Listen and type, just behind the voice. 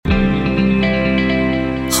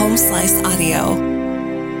Slice Audio.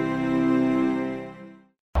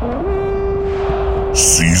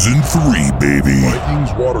 Season 3, baby.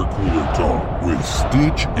 Vikings Water Cooler Talk with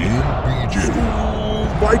Stitch and BJ.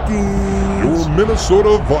 Vikings! Your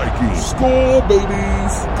Minnesota Vikings. Skol, baby!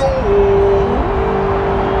 Skol!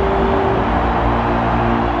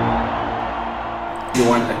 You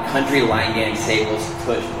want the country line dance staples Toosh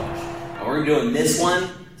Push. And we're doing this one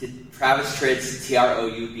to Travis Tritt's Trouble,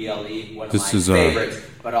 one of my favorites,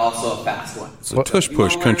 but also a fast one. So Toosh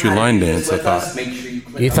Push country line dance, I thought.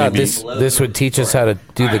 You thought this would teach us how to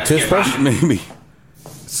do the Toosh Push? Maybe.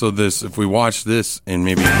 So if we watch this and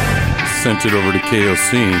maybe sent it over to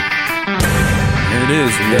KOC, here it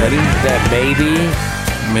is. Ready?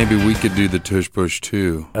 That maybe we could do the Toosh Push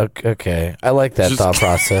too. Okay. I like that thought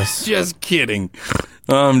process. Just kidding.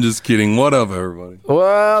 I'm just kidding. What up, everybody?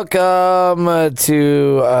 Welcome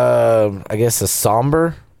to, I guess, a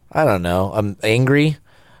somber, I don't know, I'm angry,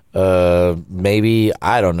 maybe,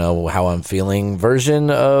 I don't know how I'm feeling, version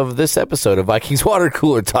of this episode of Vikings Water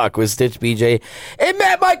Cooler Talk with Stitch, BJ, and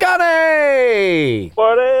Matt McConaughey.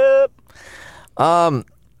 What up?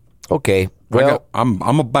 Okay. Well,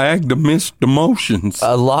 I'm a bag of mixed emotions.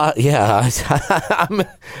 A lot, yeah. I'm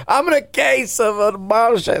in a case of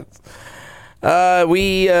emotions.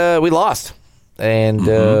 We lost,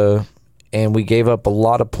 and we gave up a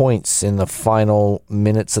lot of points in the final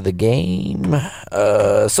minutes of the game.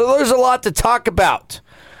 So there's a lot to talk about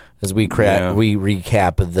as we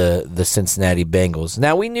recap the Cincinnati Bengals.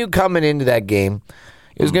 Now, we knew coming into that game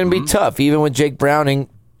it was going to be tough, even with Jake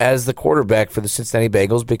Browning as the quarterback for the Cincinnati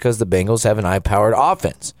Bengals, because the Bengals have an high-powered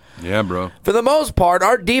offense. Yeah, bro. For the most part,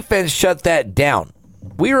 our defense shut that down.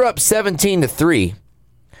 We were up 17-3.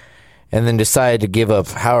 And then decided to give up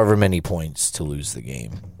however many points to lose the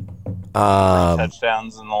game.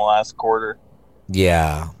 Touchdowns in the last quarter.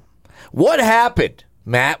 Yeah. What happened,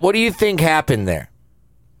 Matt? What do you think happened there?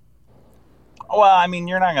 Well, I mean,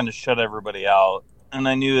 you're not going to shut everybody out. And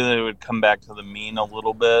I knew that it would come back to the mean a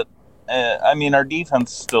little bit. I mean, our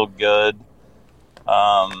defense is still good.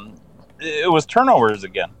 It was turnovers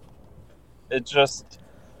again. It just,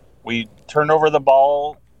 we turned over the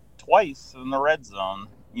ball twice in the red zone.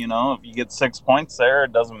 You know, if you get 6 points there,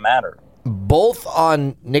 it doesn't matter. Both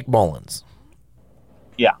on Nick Mullins.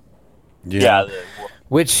 Yeah.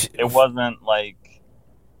 Which it wasn't like,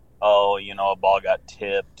 a ball got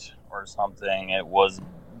tipped or something. It was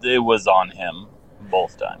on him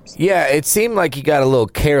both times. Yeah, it seemed like he got a little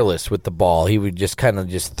careless with the ball. He would just kind of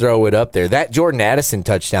just throw it up there. That Jordan Addison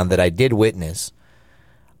touchdown that I did witness,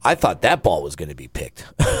 I thought that ball was going to be picked,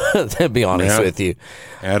 to be honest with you.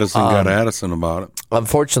 Addison got Addison about it.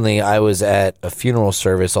 Unfortunately, I was at a funeral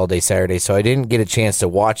service all day Saturday, so I didn't get a chance to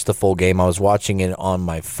watch the full game. I was watching it on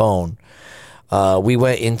my phone. We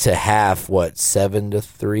went into half,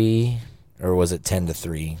 7-3? Or was it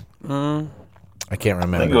 10-3? I can't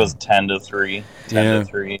remember. I think it was 10-3.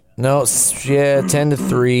 10-3. No,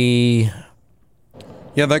 10-3.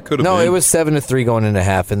 Yeah, that could have been. No, it was 7-3 going into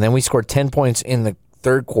half, and then we scored 10 points in the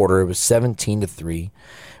third quarter. It was 17-3.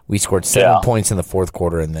 We scored 7 points in the fourth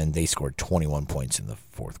quarter, and then they scored 21 points in the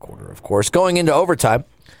fourth quarter, of course, going into overtime.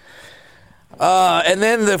 And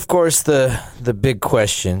then, of course, the big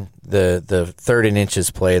question, the third and inches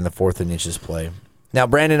play and the fourth and inches play. Now,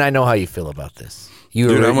 Brandon, I know how you feel about this. You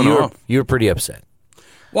were pretty upset.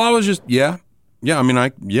 Well, I was just, I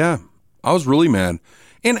was really mad.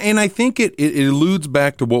 And I think it alludes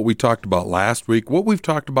back to what we talked about last week, what we've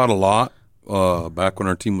talked about a lot back when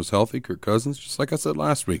our team was healthy, Kirk Cousins, just like I said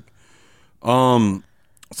last week.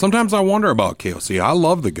 Sometimes I wonder about KOC. I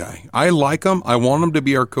love the guy. I like him. I want him to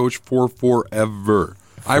be our coach for forever.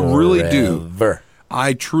 I really do.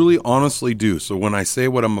 I truly, honestly do. So when I say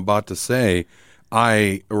what I'm about to say,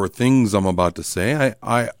 things I'm about to say,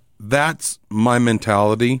 that's my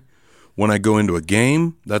mentality when I go into a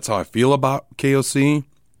game. That's how I feel about KOC.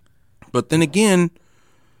 But then again,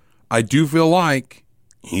 I do feel like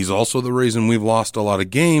he's also the reason we've lost a lot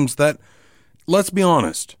of games. That, let's be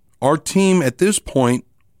honest, our team at this point,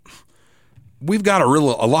 we've got a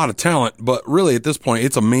lot of talent, but really at this point,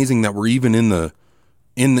 it's amazing that we're even in the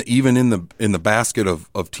basket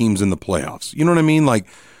of teams in the playoffs. You know what I mean? Like,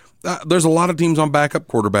 there's a lot of teams on backup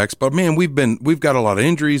quarterbacks, but man, we've got a lot of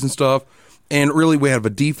injuries and stuff, and really we have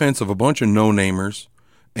a defense of a bunch of no-namers,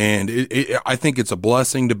 and I think it's a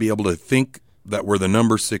blessing to be able to think that we're the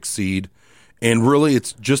number 6 seed, and really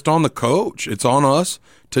it's just on the coach. It's on us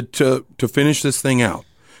to finish this thing out,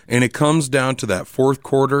 and it comes down to that fourth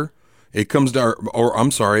quarter. It comes down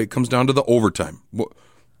to the overtime.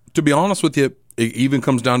 To be honest with you, it even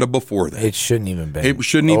comes down to before that. It shouldn't even been. It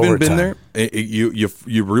shouldn't even been there.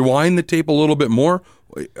 You rewind the tape a little bit more.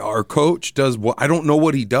 Our coach does what? I don't know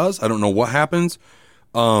what he does. I don't know what happens.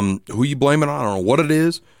 Who you blame it on? I don't know what it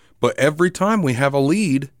is. But every time we have a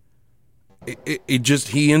lead, it just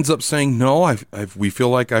he ends up saying no. I feel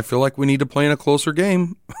like we need to play in a closer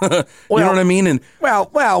game. You know what I mean? And well.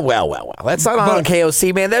 That's not on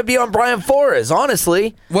KOC, man. That'd be on Brian Flores,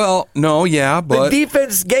 honestly. Well, no, yeah, but the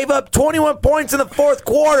defense gave up 21 points in the fourth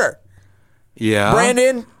quarter. Yeah,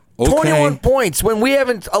 Brandon, okay. 21 points when we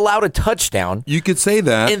haven't allowed a touchdown. You could say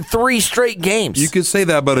that in 3 straight games. You could say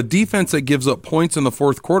that, but a defense that gives up points in the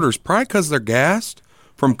fourth quarter is probably because they're gassed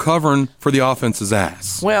from covering for the offense's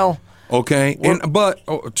ass. Well. Okay,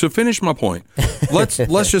 but to finish my point, let's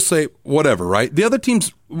just say whatever, right? The other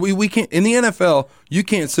teams, we can't in the NFL. You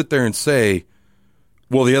can't sit there and say,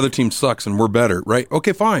 "Well, the other team sucks and we're better," right?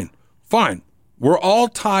 Okay, fine. We're all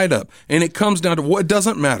tied up, and it comes down to what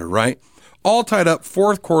doesn't matter, right? All tied up.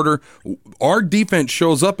 Fourth quarter, our defense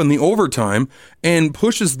shows up in the overtime and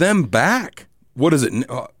pushes them back. What is it?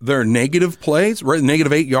 Their negative plays, right?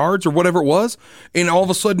 -8 yards or whatever it was, and all of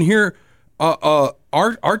a sudden here.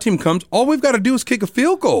 Our team comes. All we've got to do is kick a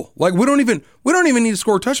field goal. Like we don't even need to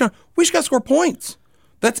score a touchdown. We just got to score points.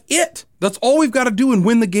 That's it. That's all we've got to do and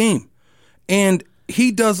win the game. And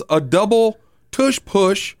he does a double tush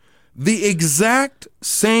push the exact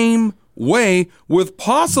same way with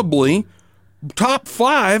possibly top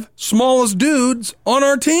 5 smallest dudes on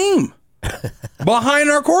our team behind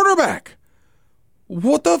our quarterback.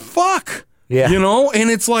 What the fuck? Yeah. You know, and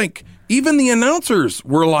it's like even the announcers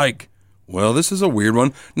were like, well, this is a weird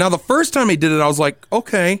one. Now, the first time he did it, I was like,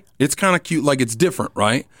 okay, it's kind of cute. Like, it's different,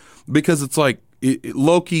 right? Because it's like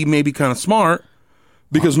low-key, maybe kind of smart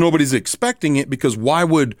because nobody's expecting it because why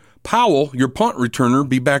would Powell, your punt returner,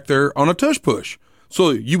 be back there on a tush push?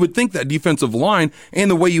 So you would think that defensive line and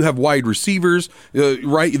the way you have wide receivers,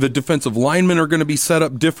 right, the defensive linemen are going to be set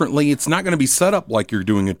up differently. It's not going to be set up like you're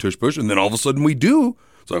doing a tush push. And then all of a sudden we do.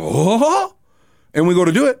 It's like, oh, and we go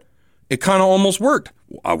to do it. It kind of almost worked.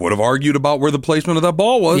 I would have argued about where the placement of that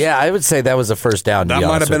ball was. Yeah, I would say that was a first down. That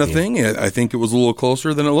might have been a thing. I think it was a little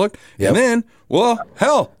closer than it looked. Yep. And then, well,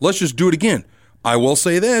 hell, let's just do it again. I will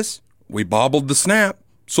say this. We bobbled the snap.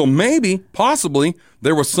 So maybe, possibly,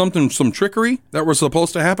 there was some trickery that was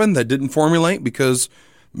supposed to happen that didn't formulate because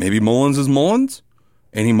maybe Mullins is Mullins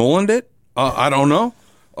and he mullined it. I don't know.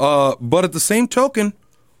 But at the same token,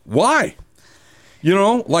 why? You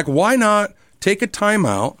know, like why not take a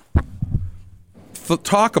timeout,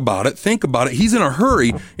 talk about it, think about it. He's in a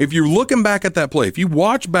hurry. If you're looking back at that play, if you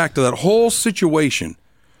watch back to that whole situation,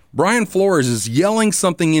 Brian Flores is yelling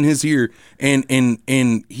something in his ear, and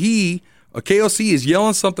he, KOC is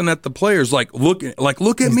yelling something at the players, like look at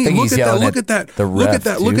me, look at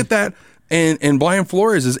that. And Brian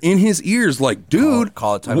Flores is in his ears, like, dude,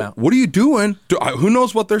 call it timeout. What are you doing? Who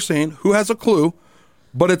knows what they're saying? Who has a clue?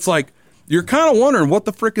 But it's like, you're kind of wondering what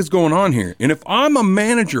the frick is going on here. And if I'm a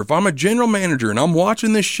manager, if I'm a general manager and I'm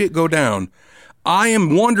watching this shit go down, I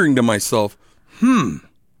am wondering to myself,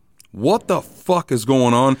 what the fuck is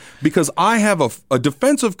going on? Because I have a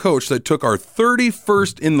defensive coach that took our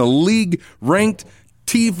 31st in the league ranked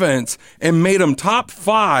defense and made them top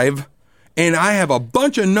 5. And I have a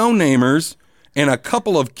bunch of no-namers and a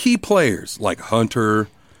couple of key players like Hunter,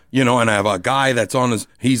 you know, and I have a guy that's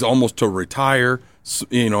he's almost to retire.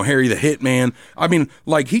 You know, Harry the Hitman. I mean,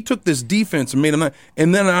 like, he took this defense and made him that.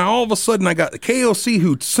 And then all of a sudden I got the KOC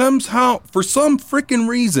who somehow, for some freaking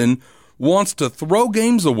reason, wants to throw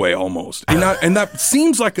games away almost. And that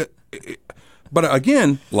seems like but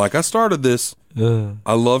again, like I started this,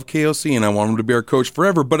 I love KOC and I want him to be our coach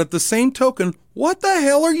forever. But at the same token, what the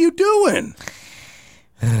hell are you doing?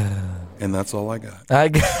 And that's all I got.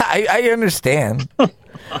 I understand.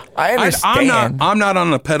 I understand. I'm not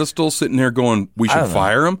on a pedestal sitting there going, we should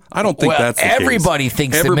fire him. I don't think that's the case. Everybody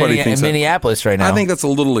thinks in Minneapolis right now. I think that's a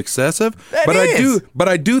little excessive. But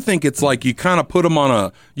I do think it's like you kind of put them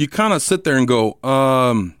on you kind of sit there and go,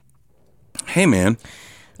 hey, man,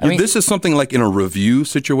 this is something like in a review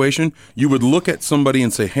situation. You would look at somebody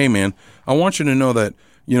and say, hey, man, I want you to know that,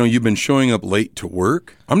 you know, you've been showing up late to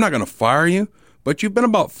work. I'm not going to fire you. But you've been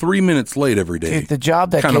about 3 minutes late every day. Dude, the job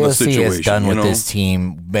that KOC has done with this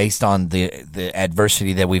team, based on the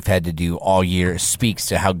adversity that we've had to do all year, speaks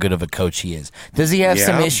to how good of a coach he is. Does he have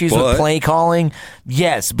some issues with play calling?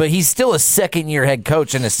 Yes, but he's still a second-year head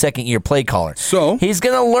coach and a second-year play caller. So he's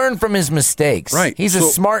going to learn from his mistakes. Right. He's a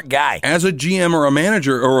smart guy. As a GM or a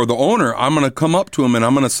manager or the owner, I'm going to come up to him and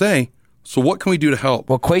I'm going to say, so what can we do to help?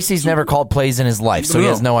 Well, Kwesi's never called plays in his life, so he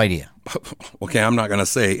has no idea. Okay, I'm not going to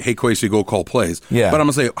say, hey, Kwesi, go call plays. Yeah. But I'm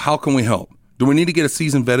going to say, how can we help? Do we need to get a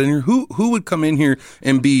seasoned vet in here? Who would come in here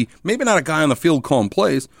and be maybe not a guy on the field calling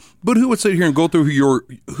plays, but who would sit here and go through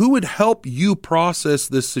who would help you process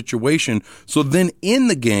this situation? So then in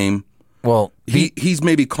the game, well, he's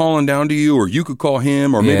maybe calling down to you, or you could call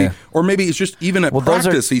him, or maybe it's just even at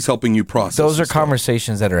practice he's helping you process. Those are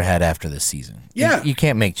conversations that are had after the season. Yeah, you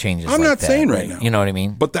can't make changes. I'm not saying right now. You know what I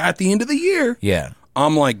mean? But at the end of the year,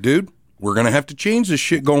 I'm like, dude, we're gonna have to change this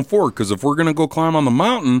shit going forward, because if we're gonna go climb on the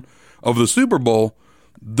mountain of the Super Bowl,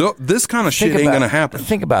 this kind of shit ain't going to happen.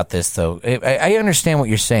 Think about this, though. I understand what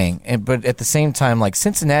you're saying, but at the same time, like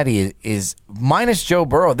Cincinnati is minus Joe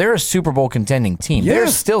Burrow, they're a Super Bowl contending team. Yeah.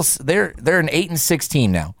 They're an 8-6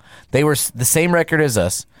 team now. They were the same record as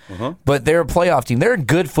us, but they're a playoff team. They're a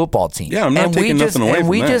good football team. Yeah, I'm not taking nothing away from that. And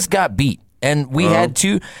we just got beat. And we had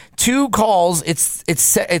two calls. It's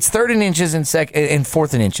 3rd and inches and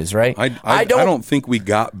 4th and inches, right? I don't think we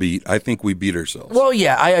got beat. I think we beat ourselves. Well,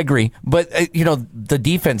 yeah, I agree. But the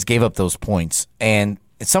defense gave up those points, and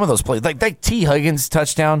some of those plays, like T. Higgins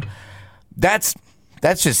touchdown, that's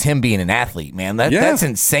just him being an athlete, man. That's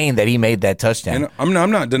insane that he made that touchdown. And I'm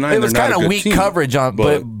not denying it was kind of weak coverage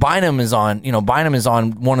but Bynum is on. Bynum is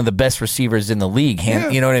on one of the best receivers in the league.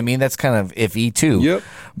 You know what I mean? That's kind of iffy too. Yep.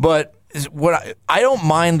 But what I don't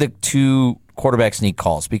mind the 2 quarterback sneak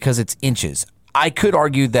calls because it's inches. I could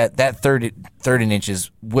argue that third and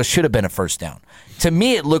inches should have been a first down. To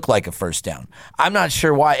me, it looked like a first down. I'm not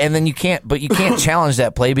sure why. And then you can't challenge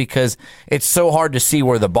that play because it's so hard to see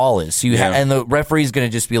where the ball is. So and the referee's going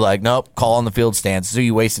to just be like, nope, call on the field stance. So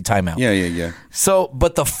you wasted timeout. Yeah. So,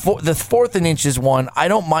 but the 4th and inches one, I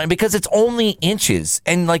don't mind because it's only inches,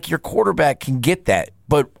 and like your quarterback can get that.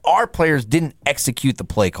 But our players didn't execute the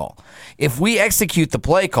play call. If we execute the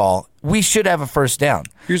play call, we should have a first down.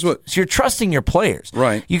 So you're trusting your players.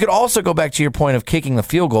 Right. You could also go back to your point of kicking the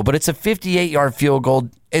field goal, but it's a 58-yard field goal.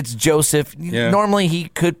 It's Joseph. Yeah. Normally he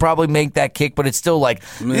could probably make that kick, but it's still like,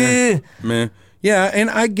 meh. Yeah, and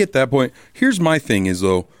I get that point. Here's my thing is,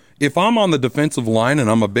 though, if I'm on the defensive line and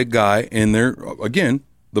I'm a big guy, and the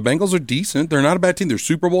Bengals are decent. They're not a bad team. They're a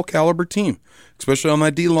Super Bowl caliber team, especially on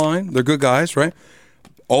that D-line. They're good guys, right?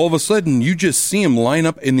 All of a sudden, you just see them line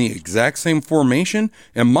up in the exact same formation.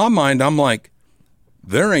 In my mind, I'm like,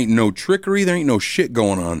 there ain't no trickery. There ain't no shit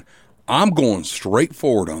going on. I'm going straight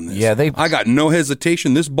forward on this. Yeah, I got no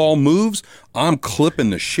hesitation. This ball moves. I'm clipping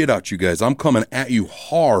the shit out you guys. I'm coming at you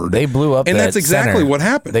hard. They blew up, and that's exactly center. What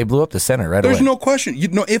happened. They blew up the center right There's away. no question.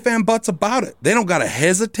 No if and buts about it. They don't got to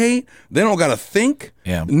hesitate. They don't got to think.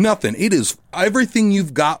 Yeah. Nothing. It is everything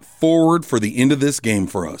you've got forward for the end of this game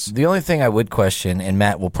for us. The only thing I would question, and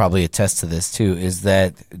Matt will probably attest to this too, is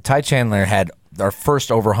that Ty Chandler had our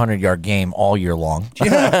first over 100-yard game all year long.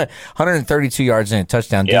 Yeah. 132 yards and a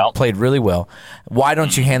touchdown. Played really well. Why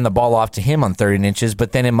don't you hand the ball off to him on 3rd and inches?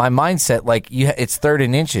 But then in my mindset, like it's 3rd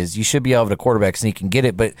and inches. You should be able to quarterback sneak and get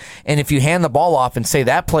it. And if you hand the ball off and say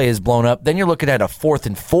that play is blown up, then you're looking at a 4th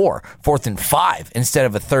and 4, 4th and 5 instead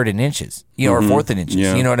of a 3rd and inches. Or 4th and inches.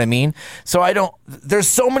 Yeah. You know what I mean? So there's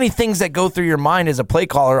so many things that go through your mind as a play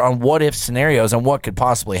caller on what if scenarios and what could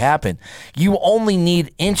possibly happen. You only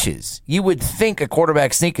need inches. You would think a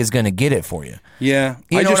quarterback sneak is going to get it for you. Yeah.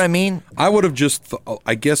 You know what I mean? I would have just,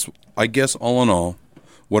 I guess all in all,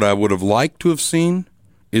 what I would have liked to have seen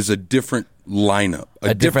is a different lineup.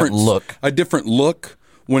 A different look. A different look.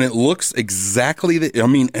 When it looks exactly,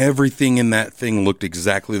 everything in that thing looked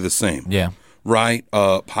exactly the same. Yeah. Right?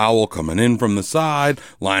 Powell coming in from the side,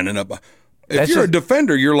 lining up. If you're a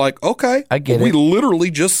defender, you're like, okay, I get we it.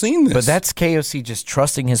 literally just seen this. But that's KOC just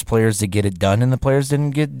trusting his players to get it done, and the players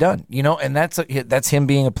didn't get it done. And that's him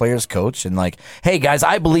being a player's coach and like, hey, guys,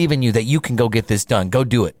 I believe in you that you can go get this done. Go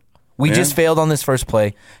do it. We just failed on this first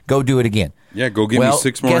play. Go do it again. Yeah, go give me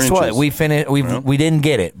 6 more inches. Guess what? We finished. We didn't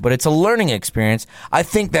get it, but it's a learning experience. I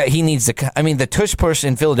think that he needs to. The Toosh Push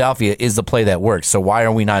in Philadelphia is the play that works. So why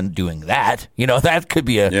are we not doing that? That could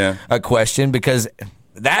be a question because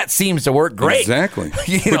that seems to work great. Exactly.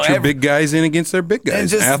 Put your big guys in against their big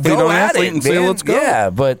guys. Just athlete go on at athlete it, and say, let's go. Yeah,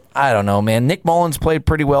 but I don't know, man. Nick Mullins played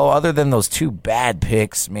pretty well other than those 2 bad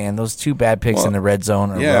picks, man. Those 2 bad picks in the red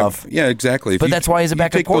zone are rough. Yeah, exactly. But that's why he's a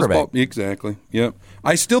backup quarterback. Exactly. Yep.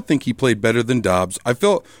 I still think he played better than Dobbs. I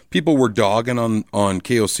felt people were dogging on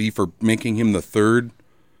KOC for making him the 3rd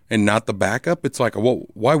and not the backup. It's like, well,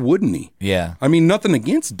 why wouldn't he? Yeah. Nothing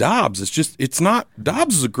against Dobbs. It's not.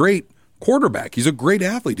 Dobbs is a great quarterback. He's a great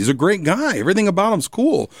athlete. He's a great guy. Everything about him's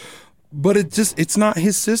cool. But it's not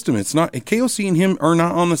his system. It's not. KOC and him are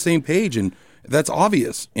not on the same page, and that's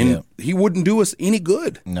obvious. And he wouldn't do us any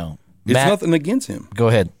good. No. It's Matt, nothing against him. Go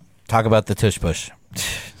ahead. Talk about the Tush Push.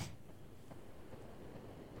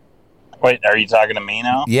 Wait, are you talking to me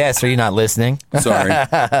now? Yes, are you not listening? Sorry.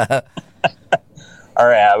 All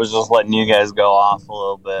right, I was just letting you guys go off a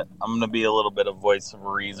little bit. I'm going to be a little bit of voice of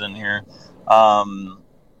reason here.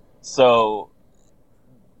 So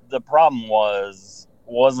the problem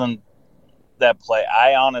wasn't that play.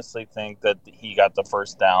 I honestly think that he got the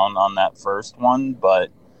first down on that first one,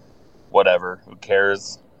 but whatever. Who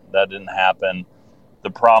cares? That didn't happen.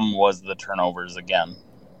 The problem was the turnovers again.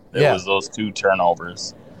 It was those 2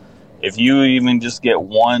 turnovers. If you even just get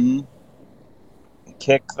one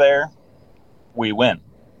kick there, we win.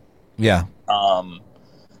 Yeah.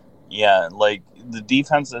 Yeah, like the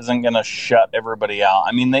defense isn't going to shut everybody out.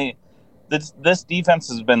 I mean, this defense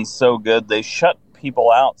has been so good. They shut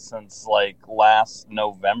people out since like last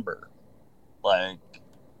November, like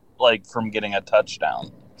from getting a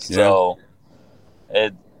touchdown. Yeah. So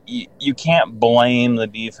you can't blame the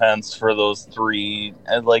defense for those 3.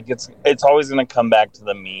 And like it's always going to come back to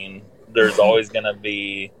the mean. There's always going to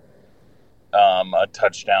be a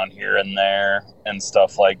touchdown here and there and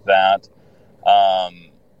stuff like that.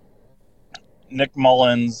 Nick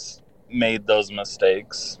Mullins made those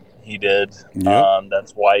mistakes. He did. Yep.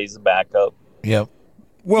 That's why he's a backup. Yep.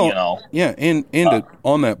 Well, yeah, and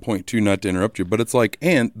on that point too, not to interrupt you, but it's like,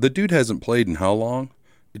 and the dude hasn't played in how long?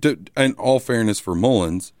 In all fairness for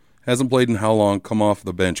Mullins, hasn't played in how long? Come off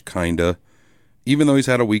the bench, kinda. Even though he's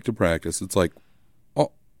had a week to practice, it's like,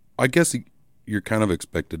 oh, I guess you're kind of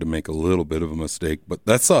expected to make a little bit of a mistake, but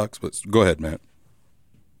that sucks. But go ahead, Matt.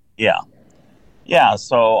 Yeah.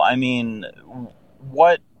 So I mean,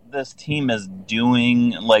 what this team is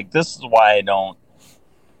doing, like, this is why I don't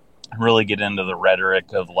really get into the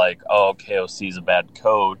rhetoric of like, oh, KOC is a bad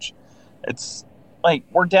coach. It's like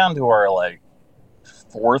we're down to our like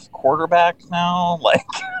 4th quarterback now. Like,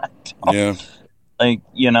 Yeah. Like,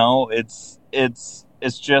 you know, it's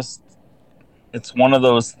just, it's one of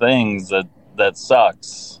those things that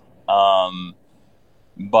sucks. But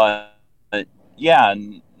yeah,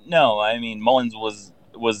 no, I mean, Mullins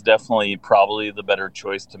was definitely probably the better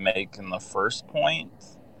choice to make in the first point.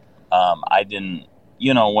 I didn't,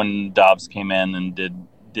 you know, when Dobbs came in and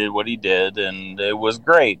did what he did, and it was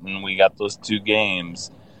great, and we got those 2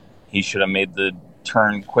 games. He should have made the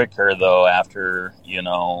turn quicker, though, after, you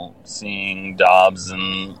know, seeing Dobbs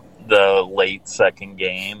in the late second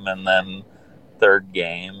game and then 3rd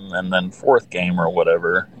game and then 4th game or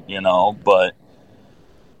whatever, you know. But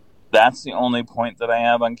that's the only point that I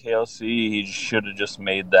have on KOC. He should have just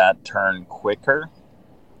made that turn quicker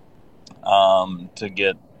to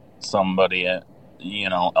get somebody, you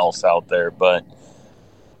know, else out there. But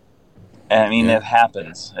I mean, It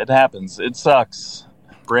happens. It sucks.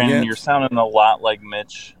 Brandon, you're sounding a lot like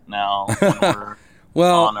Mitch now. When we're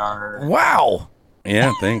on our... Wow.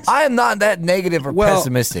 Yeah, thanks. I am not that negative or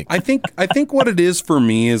pessimistic. I think what it is for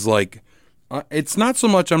me is like, it's not so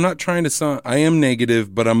much, I'm not trying to sound, I am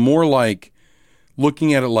negative, but I'm more like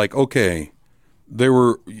looking at it like, okay,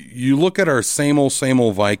 you look at our same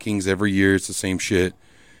old Vikings every year, it's the same shit.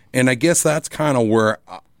 And I guess that's kind of where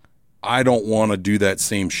I don't want to do that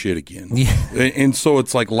same shit again. Yeah. And so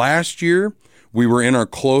it's like last year, we were in our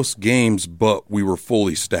close games, but we were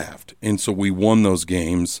fully staffed. And so we won those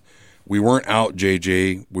games. We weren't out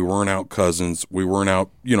JJ. We weren't out Cousins. We weren't out,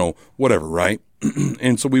 you know, whatever, right?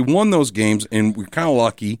 And so we won those games, and we're kind of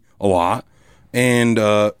lucky a lot. And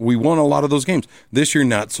we won a lot of those games. This year,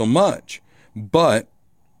 not so much. But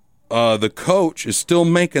the coach is still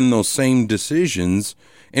making those same decisions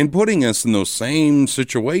and putting us in those same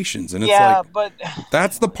situations. And it's but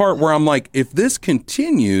that's the part where I'm like, if this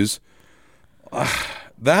continues,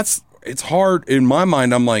 it's hard in my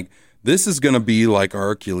mind. I'm like, this is going to be like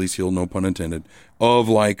our Achilles heel, no pun intended, of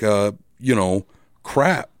like, you know,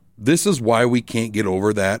 crap. This is why we can't get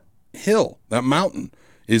over that hill, that mountain,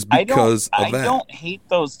 is because of that. I don't hate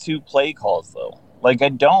those 2 play calls, though. Like, I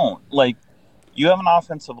don't. Like, you have an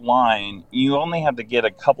offensive line. You only have to get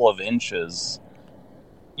a couple of inches.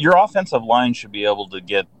 Your offensive line should be able to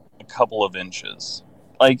get a couple of inches.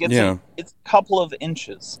 Like, it's a couple of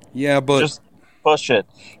inches. Yeah, but just push it.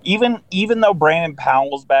 Even though Brandon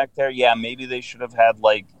Powell's back there, yeah, maybe they should have had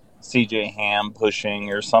like CJ Ham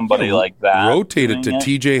pushing or somebody like that. Rotate it to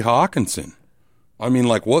TJ Hawkinson. I mean,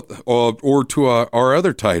 like what, or to our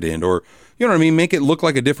other tight end, or you know what I mean. Make it look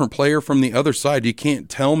like a different player from the other side. You can't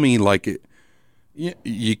tell me like it.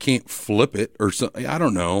 You can't flip it or something. I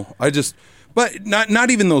don't know. But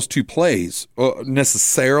not even those 2 plays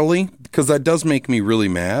necessarily, because that does make me really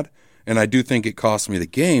mad, and I do think it cost me the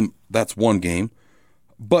game. That's one game.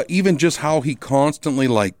 But even just how he constantly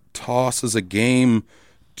like tosses a game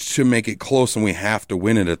to make it close, and we have to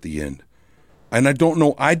win it at the end. And I don't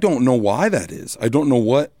know why that is. I don't know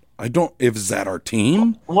what I don't. Is that our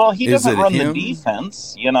team? Well, he doesn't run the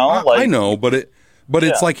defense, you know. I know, but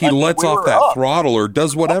it's like he lets off that throttle or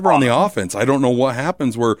does whatever on the offense. I don't know what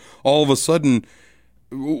happens where all of a sudden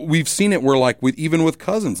we've seen it where like even with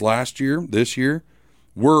Cousins last year, this year,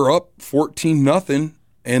 we're up 14-0,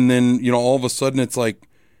 and then all of a sudden it's like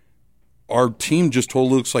our team just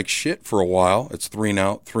totally looks like shit for a while. It's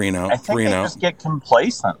 3-and-out, 3-and-out, 3-and-out. Just get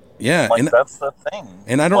complacent. Yeah, and that's the thing.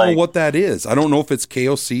 And I don't know what that is. I don't know if it's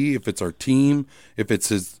KOC, if it's our team, if it's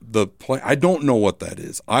the play. I don't know what that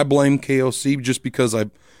is. I blame KOC just because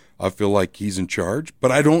I feel like he's in charge,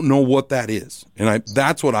 but I don't know what that is, and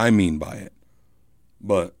that's what I mean by it.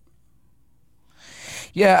 But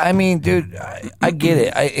yeah, I mean, dude, I get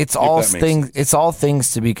it. It's all things. It's all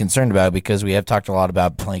things to be concerned about because we have talked a lot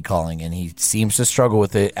about play calling, and he seems to struggle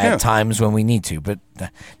with it at times when we need to. But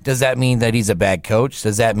does that mean that he's a bad coach?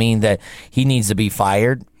 Does that mean that he needs to be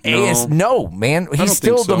fired? No, man. He's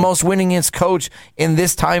still the most winningest coach in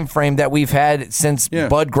this time frame that we've had since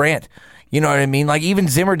Bud Grant. You know what I mean? Like even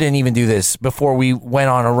Zimmer didn't even do this before we went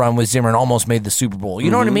on a run with Zimmer and almost made the Super Bowl.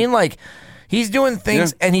 You know what I mean? Like. He's doing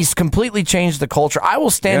things, and he's completely changed the culture. I will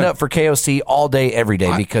stand up for KOC all day, every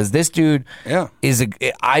day, because this dude is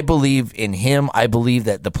I believe in him. I believe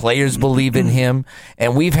that the players believe in him,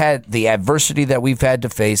 and we've had the adversity that we've had to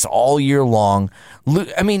face all year long.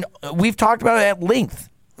 I mean, we've talked about it at length.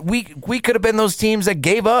 We could have been those teams that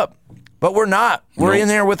gave up. But we're not. We're in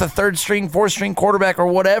there with a third-string, fourth-string quarterback or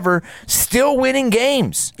whatever, still winning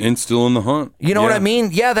games. And still in the hunt. You know what I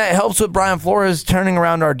mean? Yeah, that helps with Brian Flores turning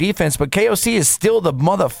around our defense, but KOC is still the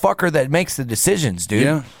motherfucker that makes the decisions, dude.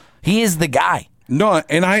 Yeah. He is the guy. No,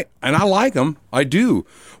 and I like him. I do.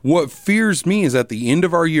 What fears me is at the end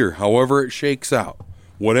of our year, however it shakes out,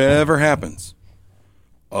 whatever happens,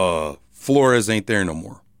 Flores ain't there no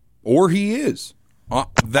more. Or he is.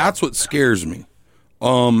 That's what scares me.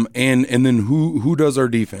 And then who does our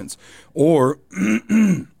defense? Or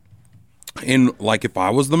and like if I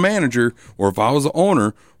was the manager or if I was the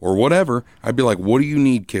owner or whatever, I'd be like, what do you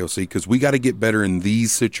need, KOC? Because we got to get better in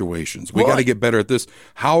these situations. We got to get better at this.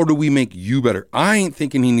 How do we make you better? I ain't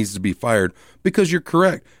thinking he needs to be fired because you're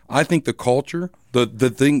correct. I think the culture,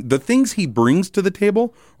 the things he brings to the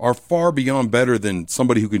table are far beyond better than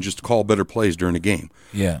somebody who can just call better plays during a game.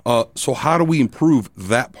 Yeah. So how do we improve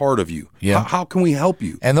that part of you? Yeah. How can we help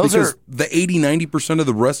you? And because the 80-90% of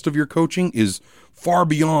the rest of your coaching is far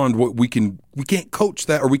beyond what we can't coach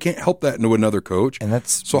that or we can't help that into another coach. And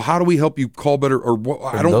that's so how do we help you call better or what?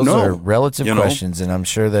 I don't know. Those are relative questions, and I'm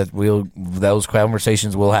sure that those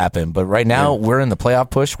conversations will happen. But right now we're in the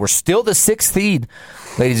playoff push. We're still the 6th seed,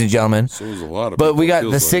 ladies and gentlemen. So there's a lot of but we got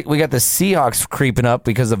the Seahawks creeping up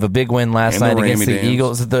because of a big win last night against the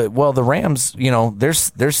Eagles. The Rams,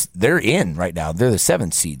 they're in right now. They're the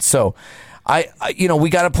 7th seed. So we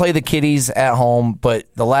got to play the kiddies at home, but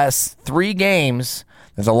the last 3 games,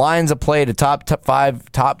 the Lions have played a top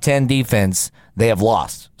 5, top 10 defense. They have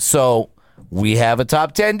lost. So we have a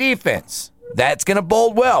top 10 defense. That's going to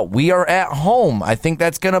bode well. We are at home. I think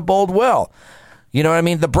that's going to bode well. You know what I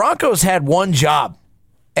mean? The Broncos had one job,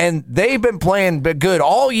 and they've been playing good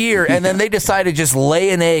all year, and then they decided to just lay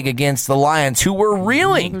an egg against the Lions, who were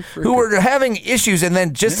reeling, who were having issues, and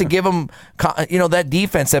then just to give them, that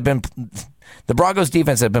defense the Broncos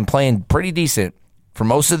defense have been playing pretty decent for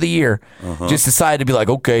most of the year, just decided to be like,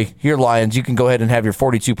 okay, here, Lions, you can go ahead and have your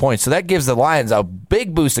 42 points. So that gives the Lions a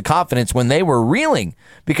big boost of confidence when they were reeling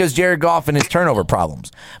because Jared Goff and his turnover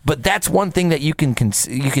problems. But that's one thing that you can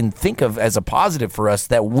think of as a positive for us,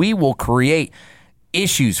 that we will create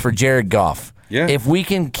issues for Jared Goff. Yeah. If we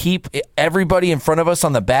can keep everybody in front of us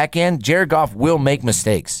on the back end, Jared Goff will make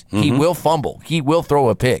mistakes. He will fumble. He will throw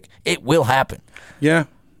a pick. It will happen. Yeah.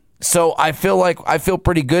 So I feel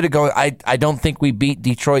pretty good at going. I don't think we beat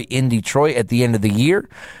Detroit in Detroit at the end of the year,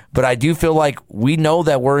 but I do feel like we know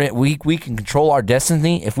that we can control our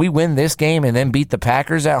destiny. If we win this game and then beat the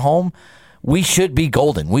Packers at home, we should be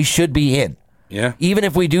golden. We should be in. Yeah. Even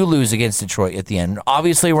if we do lose against Detroit at the end.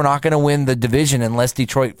 Obviously, we're not going to win the division unless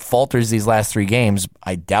Detroit falters these last 3 games.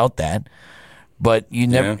 I doubt that. But you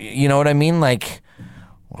never, you know what I mean? Like,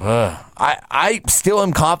 I still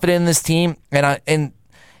am confident in this team, and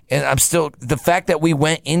I'm still, the fact that we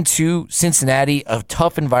went into Cincinnati, a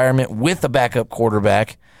tough environment with a backup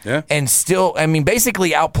quarterback, and still,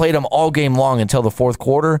 basically outplayed them all game long until the 4th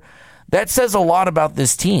quarter. That says a lot about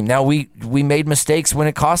this team. Now, we made mistakes when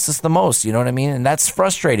it cost us the most, you know what I mean? And that's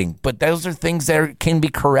frustrating. But those are things that can be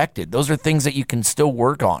corrected. Those are things that you can still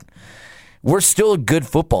work on. We're still a good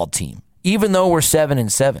football team, even though we're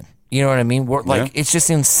 7-7. You know what I mean? It's just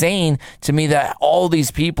insane to me that all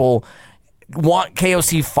these people want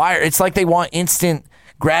KOC fired. It's like they want instant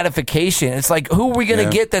gratification. It's like, who are we going to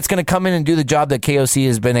get that's going to come in and do the job that KOC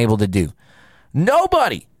has been able to do?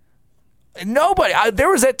 Nobody. There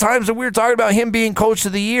was at times that we were talking about him being coach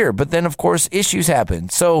of the year, but then, of course, issues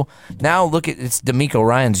happened. So now it's D'Amico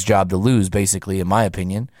Ryan's job to lose, basically, in my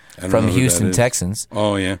opinion, from the Houston Texans.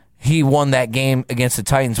 Oh, yeah. He won that game against the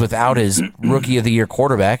Titans without his Rookie of the Year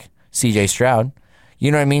quarterback, C.J. Stroud.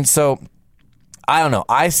 You know what I mean? So, I don't know.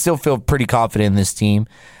 I still feel pretty confident in this team.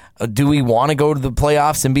 Do we want to go to the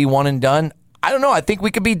playoffs and be one and done? I don't know. I think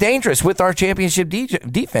we could be dangerous with our championship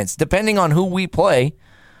defense, depending on who we play.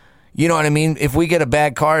 You know what I mean? If we get a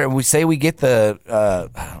bad card and we say we get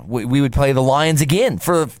we would play the Lions again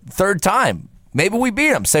for the third time. Maybe we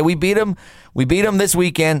beat them. Say we beat them. We beat them this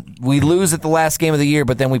weekend. We lose at the last game of the year,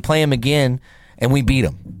 but then we play them again and we beat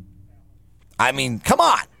them. I mean, come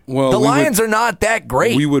on. Well, the Lions are not that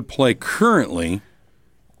great. We would play currently.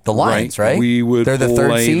 The Lions, right? We would They're the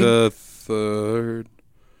third seed? The third.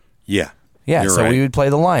 Yeah. Yeah, so right. We would play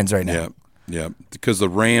the Lions right now. Yeah. Because the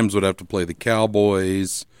Rams would have to play the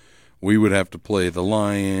Cowboys. We would have to play the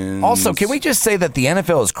Lions. Also, can we just say that the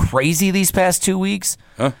NFL is crazy these past 2 weeks?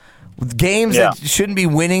 Huh? With games that shouldn't be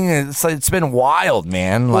winning. It's been wild,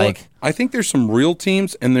 man. Well, I think there's some real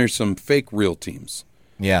teams and there's some fake real teams.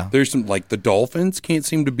 Yeah. There's some, like the Dolphins can't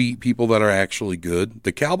seem to beat people that are actually good.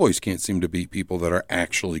 The Cowboys can't seem to beat people that are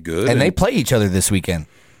actually good. And they play each other this weekend.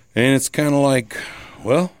 And it's kind of like,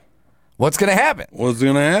 well, what's going to happen? What's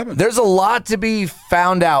going to happen? There's a lot to be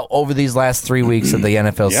found out over these last 3 weeks of the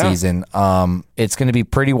NFL season. It's going to be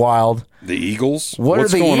pretty wild. The Eagles?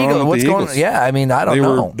 What's going on? What's going on? Yeah, I mean, I don't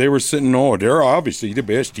know. They were sitting, they're obviously the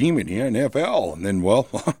best team in the NFL. And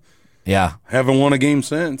then, haven't won a game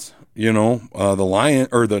since. You know,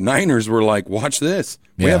 the Niners were like, watch this.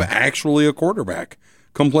 We have actually a quarterback.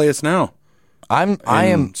 Come play us now. I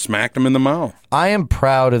am smacked him in the mouth. I am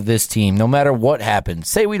proud of this team, no matter what happens.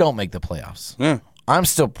 Say we don't make the playoffs. Yeah. I'm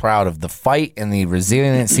still proud of the fight and the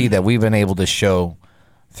resiliency that we've been able to show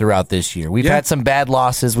throughout this year. We've had some bad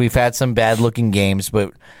losses. We've had some bad-looking games,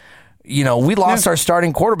 but we lost our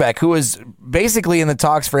starting quarterback, who was basically in the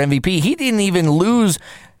talks for MVP. He didn't even lose.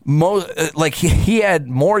 He had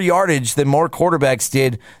more yardage than more quarterbacks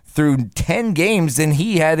did through 10 games than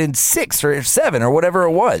he had in 6 or 7 or whatever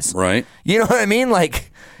it was. Right. You know what I mean?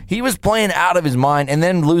 He was playing out of his mind, and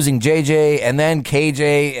then losing JJ and then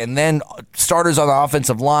KJ and then starters on the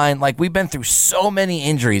offensive line. We've been through so many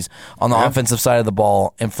injuries on the offensive side of the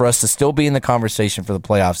ball, and for us to still be in the conversation for the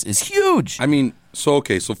playoffs is huge. I mean, so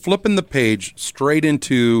flipping the page straight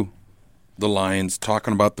into the Lions,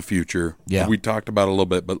 talking about the future. Yeah. We talked about it a little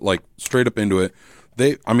bit, but straight up into it.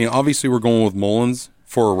 Obviously we're going with Mullins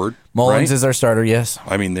forward. Mullins is our starter, yes.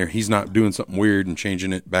 I mean, he's not doing something weird and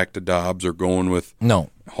changing it back to Dobbs or going with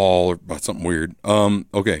Hall or about something weird.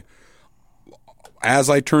 Okay. As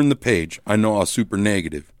I turn the page, I know I was super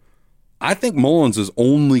negative. I think Mullins is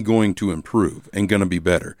only going to improve and going to be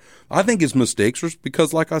better. I think his mistakes were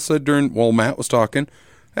because, like I said while Matt was talking,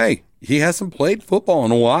 hey, he hasn't played football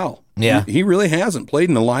in a while. Yeah. He really hasn't played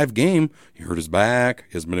in a live game. He hurt his back.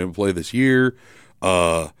 He hasn't been able to play this year.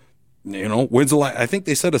 When's the last? I think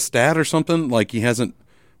they said a stat or something like he hasn't.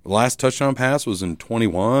 The last touchdown pass was in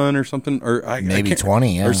 21 or something, or maybe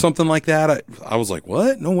 20, or something like that. I was like,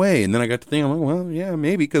 what? No way. And then I got to think, I'm like, well, yeah,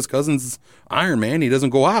 maybe because Cousins is Iron Man, he doesn't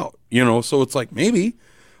go out. So it's like maybe.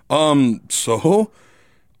 I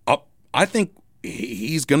think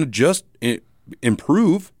he's going to just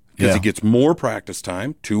improve because he gets more practice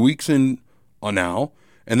time. 2 weeks in now,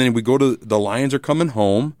 and then we go to the Lions are coming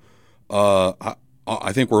home.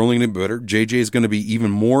 I think we're only going to be better. JJ is going to be even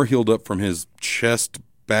more healed up from his chest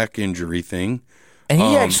back injury thing. And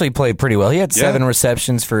he actually played pretty well. He had 7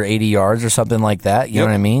 receptions for 80 yards or something like that. You know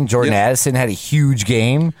what I mean? Jordan Addison had a huge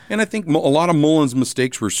game. And I think a lot of Mullins'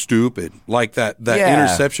 mistakes were stupid. Like that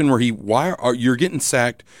interception where you're getting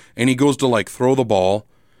sacked and he goes to throw the ball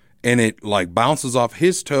and it bounces off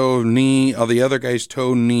his toe, knee, of the other guy's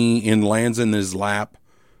toe, knee, and lands in his lap,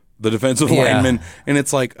 the defensive lineman. And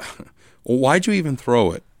it's like, why'd you even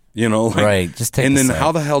throw it? Right. Just take. And then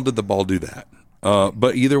how the hell did the ball do that?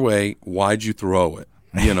 But either way, why'd you throw it?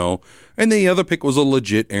 And the other pick was a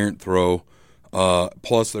legit errant throw.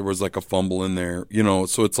 Plus there was a fumble in there.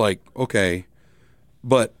 So it's like, okay.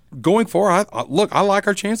 But going forward, I like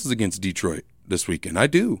our chances against Detroit this weekend. I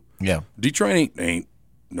do. Yeah. Detroit ain't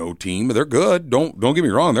no team. They're good. Don't get me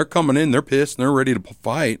wrong. They're coming in. They're pissed. And they're ready to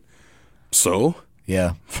fight. So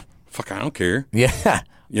yeah. Fuck, I don't care. Yeah.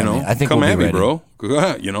 I think come at me, bro.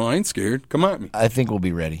 I ain't scared. Come at me. I think we'll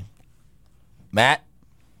be ready. Matt?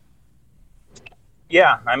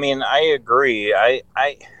 Yeah, I mean, I agree. I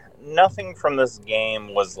nothing from this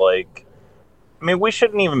game was I mean, we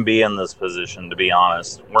shouldn't even be in this position, to be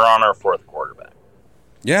honest. We're on our fourth quarterback.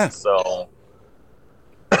 Yeah. So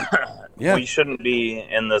yeah. we shouldn't be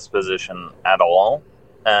in this position at all.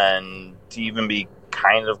 And to even be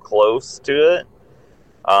kind of close to it,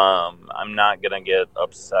 I'm not going to get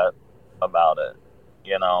upset about it.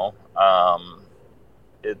 You know,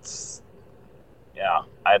 it's, yeah,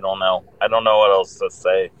 I don't know. I don't know what else to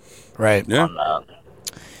say. Right. Yeah. On that.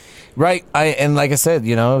 Right. And like I said,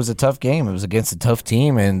 you know, it was a tough game. It was against a tough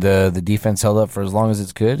team, and the defense held up for as long as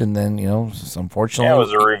it could. And then, you know, unfortunately, yeah, it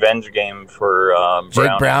was a revenge game for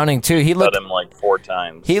Jake Browning too. He looked him like 4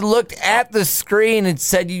 times. He looked at the screen and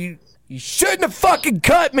said, "You shouldn't have fucking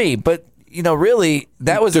cut me." But you know, really,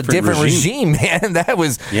 that was a different regime, man. That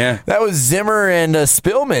was Zimmer and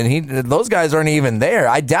Spillman. Those guys aren't even there.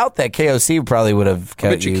 I doubt that KOC probably would have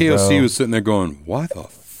cut I bet you KOC was sitting there going, "Why the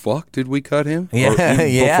fuck did we cut him? Yeah,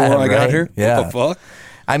 before I got here, yeah. What the fuck?"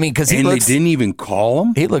 I mean, because they didn't even call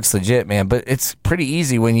him. He looks legit, man. But it's pretty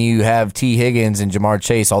easy when you have T. Higgins and Jamar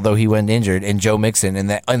Chase, although he went injured, and Joe Mixon, and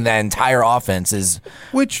that entire offense is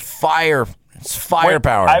fire. It's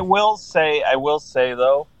firepower. I will say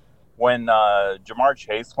though, when Jamar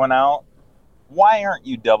Chase went out, why aren't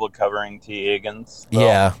you double covering T. Higgins? Though?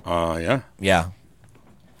 Yeah. Yeah.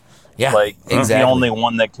 Like exactly. He's the only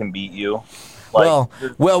one that can beat you. Like,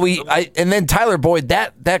 and then Tyler Boyd,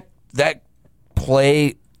 that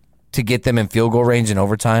play to get them in field goal range in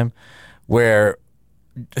overtime, where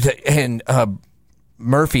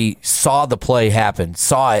Murphy saw the play happen,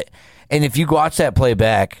 saw it, and if you watch that play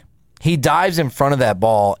back, he dives in front of that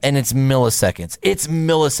ball, and it's milliseconds. It's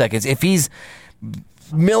milliseconds. If he's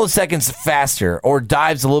milliseconds faster or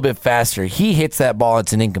dives a little bit faster, he hits that ball.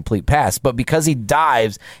 It's an incomplete pass. But because he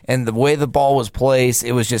dives and the way the ball was placed,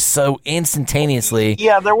 it was just so instantaneously.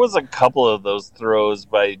 Yeah, there was a couple of those throws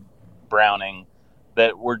by Browning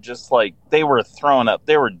that were just like, they were thrown up.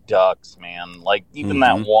 They were ducks, man. Like even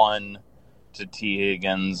that one to T.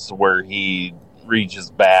 Higgins where he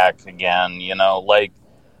reaches back again, you know, like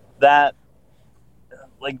that,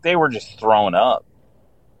 like they were just thrown up.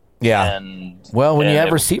 Yeah. When you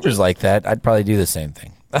have receivers like that, I'd probably do the same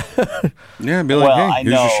thing. Yeah, be like, hey,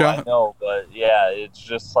 here's your shot. I know, but yeah, it's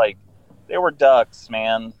just like they were ducks,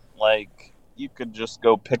 man. Like you could just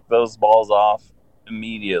go pick those balls off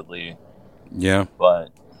immediately. Yeah.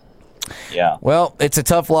 But yeah. Well, it's a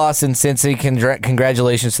tough loss in Cincy.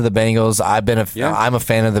 Congratulations to the Bengals. I'm a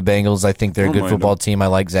fan of the Bengals. I think they're a good football team. I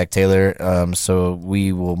like Zach Taylor. So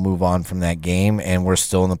we will move on from that game, and we're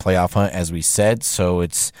still in the playoff hunt, as we said. So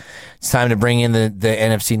it's time to bring in the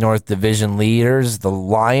NFC North division leaders, the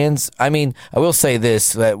Lions. I mean, I will say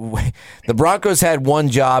this: that the Broncos had one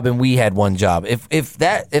job and we had one job. If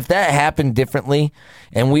that happened differently,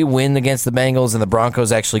 and we win against the Bengals and the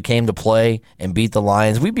Broncos actually came to play and beat the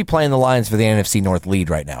Lions, we'd be playing the Lions for the NFC North lead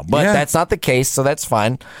right now. But that's not the case, so that's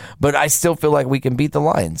fine. But I still feel like we can beat the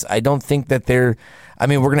Lions. I don't think that we're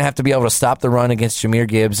going to have to be able to stop the run against Jahmyr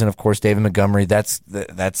Gibbs and, of course, David Montgomery. That's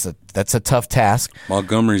a tough task.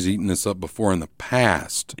 Montgomery's eaten this up before in the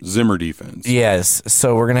past. Zimmer defense. Yes,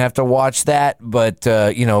 so we're going to have to watch that. But,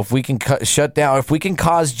 if we can shut down, if we can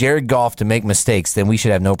cause Jared Goff to make mistakes, then we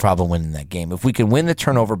should have no problem winning that game. If we can win the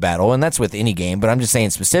turnover battle, and that's with any game, but I'm just saying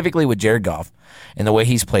specifically with Jared Goff and the way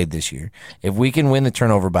he's played this year, if we can win the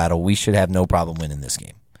turnover battle, we should have no problem winning this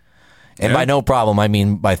game. And by no problem, I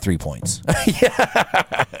mean by 3 points.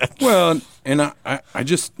 Well, and I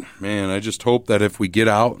just hope that if we get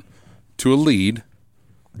out to a lead,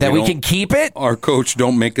 that we can keep it. Our coach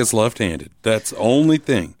don't make us left-handed. That's the only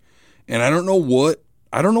thing. And I don't know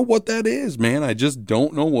what that is, man. I just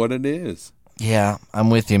don't know what it is. Yeah,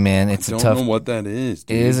 I'm with you, man. I don't know what that is.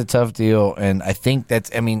 Dude. It is a tough deal, and I think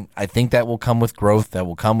that will come with growth. That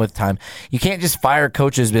will come with time. You can't just fire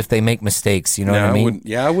coaches if they make mistakes. You know what I mean?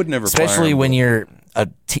 I would never. Especially when you're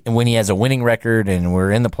when he has a winning record and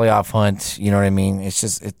we're in the playoff hunt. You know what I mean?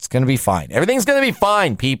 It's going to be fine. Everything's going to be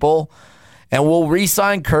fine, people. And we'll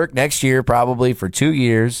re-sign Kirk next year, probably for 2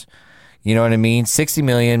 years. You know what I mean? $60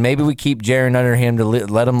 million. Maybe we keep Jaron under him to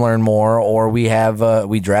let him learn more, or we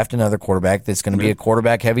draft another quarterback that's going to be a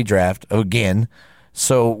quarterback-heavy draft again.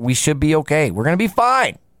 So we should be okay. We're going to be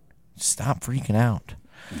fine. Stop freaking out.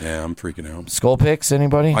 Yeah, I'm freaking out. Skull picks,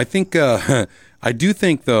 anybody? I think I do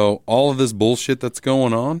think though all of this bullshit that's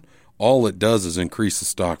going on, all it does is increase the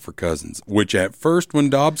stock for Cousins. Which at first,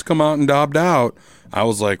 when Dobbs come out and dobbed out, I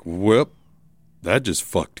was like, "Whoop, that just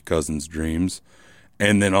fucked Cousins' dreams."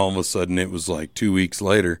 And then all of a sudden, it was like 2 weeks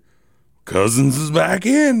later, Cousins is back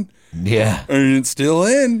in. Yeah. And it's still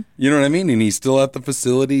in. You know what I mean? And he's still at the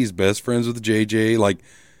facility. He's best friends with JJ. Like,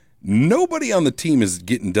 nobody on the team is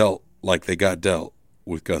getting dealt like they got dealt.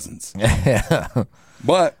 with Cousins.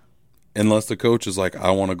 But unless the coach is like, I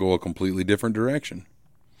want to go a completely different direction,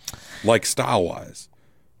 like style-wise,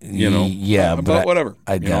 Yeah, but whatever.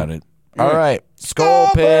 I doubt it. All right. Skull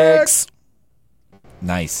picks.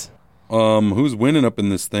 Nice. Who's winning up in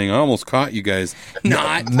this thing? I almost caught you guys.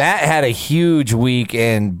 Matt had a huge week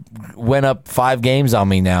and went up 5 games on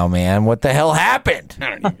me now, man. What the hell happened?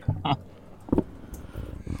 Man.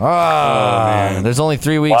 There's only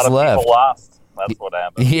 3 weeks A lot of left. people lost. That's what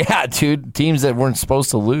happened. Yeah, dude. Teams that weren't supposed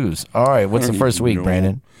to lose. All right. What's the first week,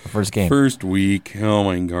 Brandon? The first game. First week. Oh,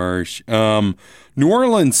 my gosh. New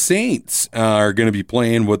Orleans Saints are going to be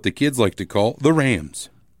playing what the kids like to call the Rams.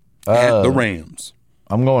 At the Rams.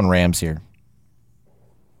 I'm going Rams here.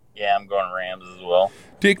 Yeah, I'm going Rams as well.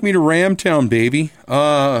 Take me to Ramtown, baby.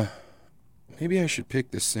 Maybe I should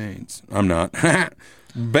pick the Saints. I'm not.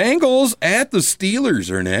 Bengals at the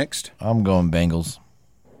Steelers are next. I'm going Bengals.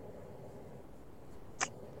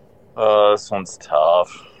 This one's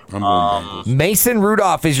tough. I'm going Bengals. Mason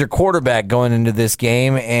Rudolph is your quarterback going into this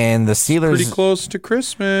game, and the Steelers... Pretty close to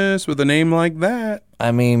Christmas with a name like that.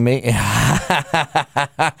 I mean, that's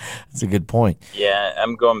a good point. Yeah,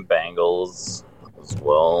 I'm going Bengals as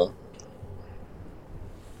well.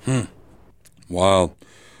 Wow.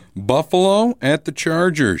 Buffalo at the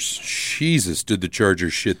Chargers. Jesus, did the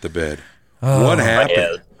Chargers shit the bed. What happened?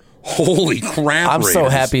 Yeah. Holy crap, I'm so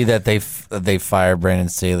Raiders. happy that they fired Brandon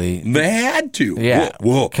Staley. They had to. Yeah.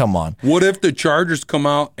 Whoa. Come on. What if the Chargers come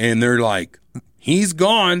out and they're like, he's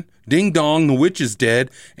gone, ding dong, the witch is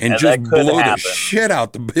dead, and just that could blow the happen. shit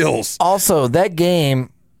out the Bills. Also, that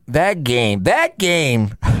game that game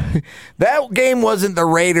wasn't the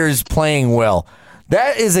Raiders playing well.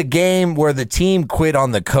 That is a game where the team quit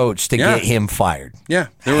on the coach to get him fired. Yeah.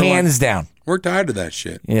 They were Hands down. We're tired of that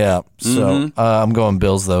shit. Yeah. So I'm going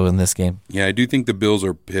Bills, though, in this game. Yeah, I do think the Bills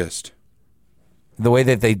are pissed. The way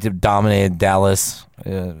that they dominated Dallas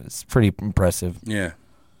is pretty impressive. Yeah.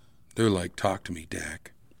 They're like, talk to me,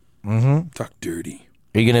 Dak. Talk dirty.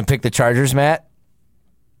 Are you going to pick the Chargers, Matt?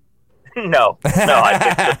 No, I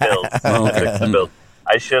picked the Bills. Oh, okay. I picked the Bills.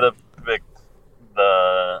 I should have picked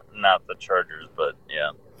not the Chargers, but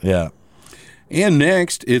yeah. Yeah. And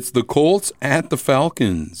next, it's the Colts at the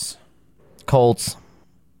Falcons. Colts.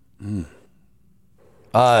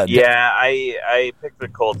 I picked the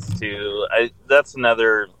Colts too. That's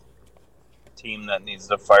another team that needs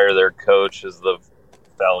to fire their coach is the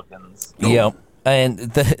Falcons. Yeah, and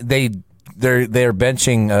they're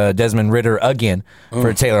benching Desmond Ridder again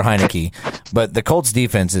for Taylor Heineke, but the Colts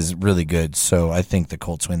defense is really good, so I think the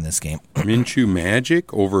Colts win this game. Minshew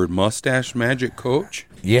Magic over Mustache Magic Coach.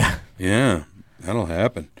 Yeah, that'll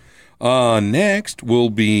happen. Next will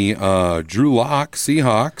be Drew Lock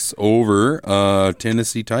Seahawks over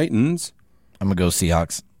Tennessee Titans. I'm gonna go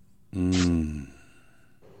Seahawks.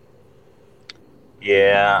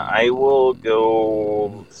 Yeah, I will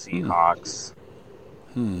go Seahawks.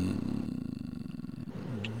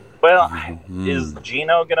 Well, is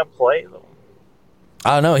Geno gonna play though?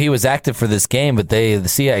 I don't know. He was active for this game, but the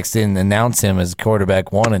Seahawks didn't announce him as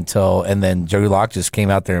quarterback one and then Drew Lock just came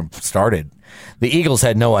out there and started. The Eagles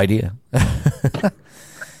had no idea.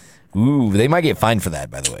 Ooh, they might get fined for that,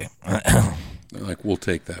 by the way. They're like, we'll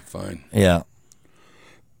take that fine. Yeah.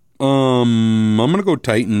 I'm gonna go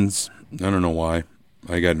Titans. I don't know why.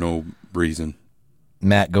 I got no reason.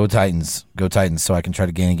 Matt, go Titans. Go Titans so I can try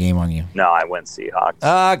to gain a game on you. No, I went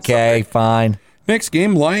Seahawks. Okay, fine. Next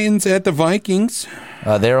game, Lions at the Vikings.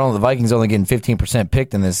 The Vikings only getting 15%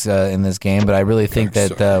 picked in this game, but I really think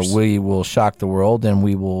that we will shock the world and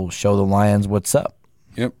we will show the Lions what's up.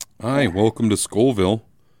 Yep. Hi, welcome to Scoville.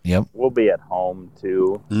 Yep. We'll be at home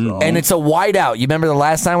too. So. And it's a whiteout. You remember the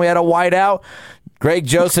last time we had a whiteout? Greg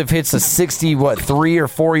Joseph hits a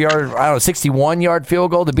 61-yard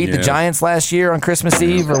field goal to beat the Giants last year on Christmas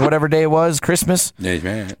Eve or whatever day it was. Christmas. Yeah,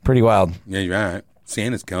 you're right. Pretty wild. Yeah, you're right.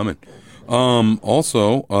 Santa's coming.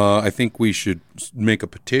 Also, I think we should make a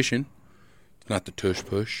petition. It's not the Toosh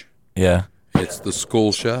Push. Yeah. It's the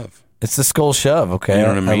Skull Shove. It's the Skull Shove. Okay, you know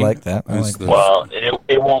what I mean? I like that. Well,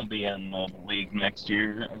 it won't be in the league next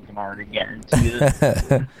year. I can already guarantee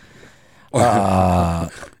it.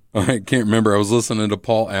 I can't remember. I was listening to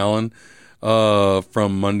Paul Allen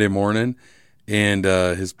from Monday morning and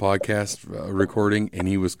his podcast recording, and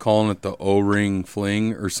he was calling it the O-ring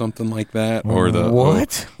fling or something like that. Or the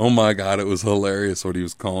what? Oh my God, it was hilarious what he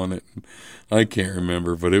was calling it. I can't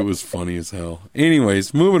remember, but it was funny as hell.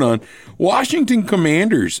 Anyways, moving on. Washington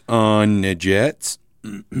Commanders on the Jets.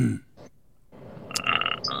 That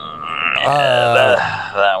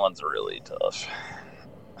one's really tough.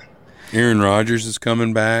 Aaron Rodgers is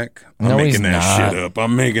coming back. I'm making that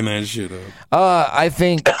shit up. I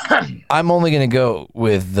think I'm only going to go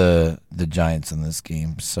with the Giants in this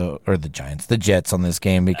game. The Jets on this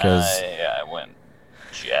game because I went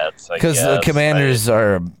Jets. Because the Commanders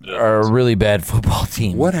are a really bad football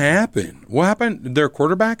team. What happened? Their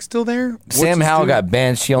quarterback still there? Sam Howell got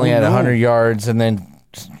benched. He only had 100 yards, and then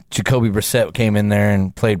Jacoby Brissett came in there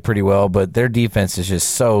and played pretty well. But their defense is just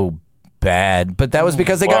so bad. But that was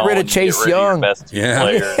because they got rid of Chase Young. Best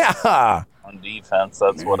players on defense.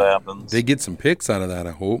 That's what happens. They get some picks out of that,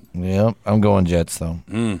 I hope. Yep, I'm going Jets though.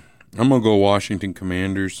 I'm gonna go Washington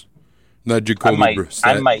Commanders. That Jacoby Brissett.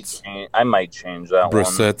 I might change that one.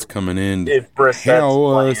 Brissett's coming in. If Brissett's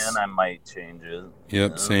playing, I might change it.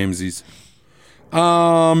 Yep, samesies.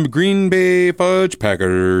 Green Bay Fudge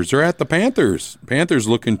Packers are at the Panthers. Panthers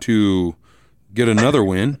looking to get another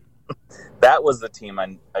win. That was the team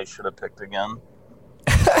I should have picked again.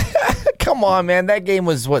 Come on, man. That game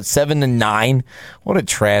was, 7-9? What a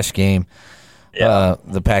trash game. Yeah.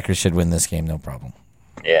 The Packers should win this game, no problem.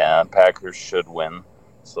 Yeah, Packers should win.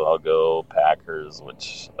 So I'll go Packers,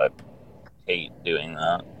 which I hate doing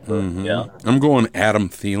that. But yeah. I'm going Adam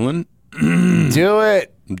Thielen. Do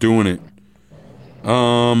it. I'm doing it.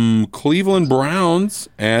 Cleveland Browns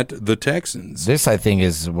at the Texans. This, I think,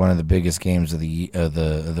 is one of the biggest games of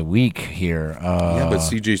the week here. But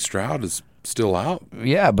C.J. Stroud is still out.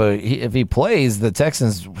 Yeah, but if he plays, the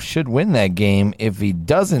Texans should win that game. If he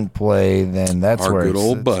doesn't play, then that's our where good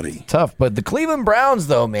old buddy. It's tough. But the Cleveland Browns,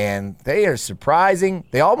 though, man, they are surprising.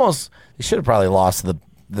 They should have probably lost to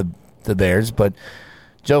the Bears, but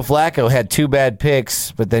Joe Flacco had 2 bad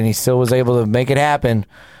picks, but then he still was able to make it happen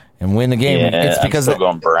and win the game. Yeah, it's because I'm still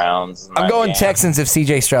going Browns. I'm going Texans if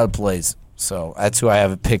C.J. Stroud plays. So that's who I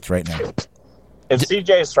have it picked right now. If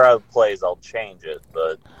C.J. Stroud plays, I'll change it,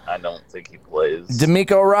 but I don't think he plays.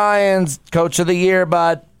 DeMeco Ryans, Coach of the Year,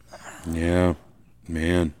 bud. Yeah,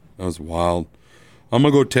 man, that was wild. I'm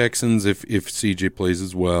going to go Texans if CJ plays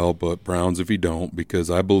as well, but Browns if he don't,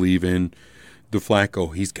 because I believe in the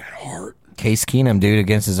Flacco. He's got heart. Case Keenum, dude,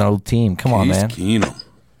 against his old team. Come on, man. Case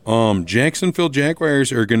Keenum. Jacksonville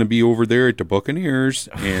Jaguars are going to be over there at the Buccaneers,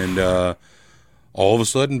 and all of a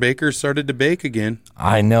sudden Baker started to bake again.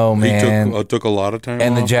 I know, man. He took a lot of time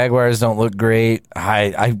and off. The Jaguars don't look great.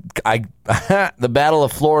 I the Battle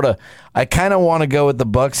of Florida. I kind of want to go with the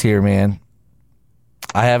Bucs here, man.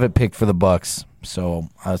 I have it picked for the Bucs, so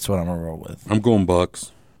that's what I'm gonna roll with. I'm going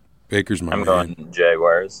Bucs. Baker's my man. I'm going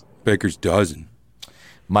Jaguars. Baker's dozen.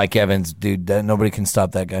 Mike Evans, dude, nobody can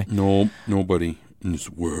stop that guy. No, nobody in this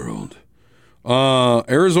world.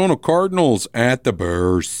 Arizona Cardinals at the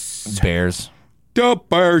Bears. The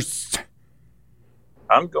Bears.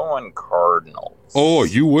 I'm going Cardinals. Oh,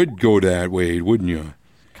 you would go that way, wouldn't you?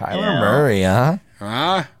 Kyler Murray, huh?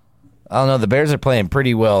 Huh? I don't know. The Bears are playing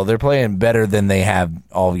pretty well. They're playing better than they have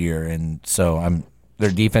all year, and so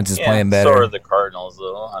their defense is playing better. So are the Cardinals,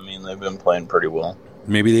 though. I mean, they've been playing pretty well.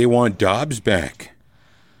 Maybe they want Dobbs back.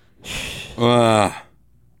 Got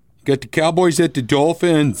the Cowboys at the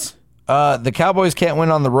Dolphins. The Cowboys can't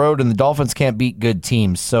win on the road, and the Dolphins can't beat good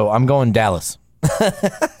teams. So I'm going Dallas.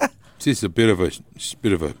 It's just a bit of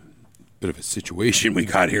a situation we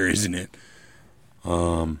got here, isn't it?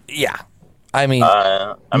 Yeah, I mean,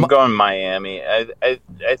 I'm going Miami. I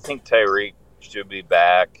think Tyreek should be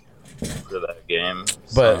back for that game.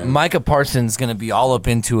 But Micah Parsons is going to be all up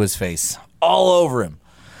into his face, all over him.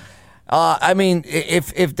 I mean,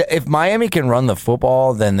 if Miami can run the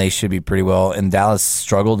football, then they should be pretty well. And Dallas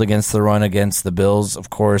struggled against the run against the Bills, of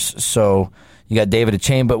course. So you got David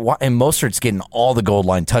Achane, and Mostert's getting all the goal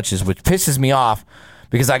line touches, which pisses me off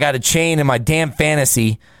because I got Achane in my damn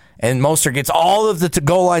fantasy, and Mostert gets all of the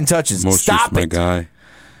goal line touches. Mostert's Stop my it, guy.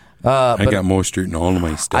 I got Mostert in all of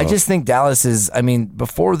my stuff. I just think Dallas is. I mean,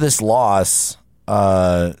 before this loss.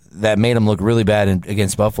 That made them look really bad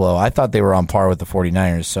against Buffalo. I thought they were on par with the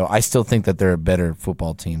 49ers, so I still think that they're a better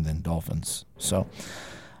football team than Dolphins. So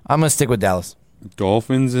I'm going to stick with Dallas.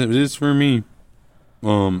 Dolphins, it is for me.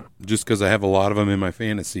 Just because I have a lot of them in my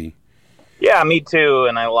fantasy. Yeah, me too,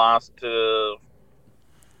 and I lost to...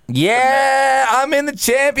 Yeah, I'm in the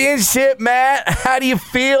championship, Matt. How do you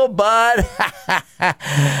feel, bud?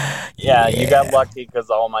 Yeah, you got lucky because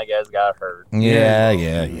all my guys got hurt. Yeah.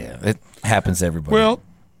 It happens to everybody. Well,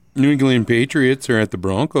 New England Patriots are at the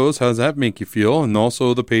Broncos. How does that make you feel? And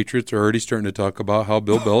also the Patriots are already starting to talk about how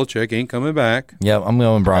Bill Belichick ain't coming back. Yep, I'm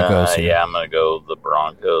going Broncos. Yeah, I'm going to go the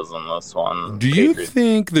Broncos on this one. Do you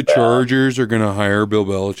think the Chargers are going to hire Bill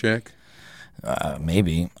Belichick?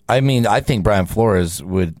 Maybe. I mean, I think Brian Flores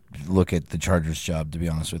would look at the Chargers job, to be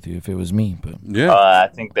honest with you, if it was me. But yeah, I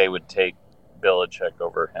think they would take Belichick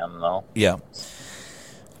over him, though. Yeah.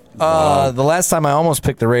 The last time I almost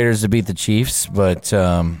picked the Raiders to beat the Chiefs, but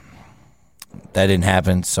that didn't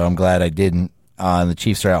happen, so I'm glad I didn't. The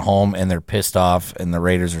Chiefs are at home, and they're pissed off, and the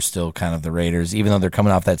Raiders are still kind of the Raiders, even though they're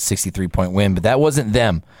coming off that 63-point win. But that wasn't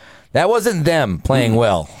them. That wasn't them playing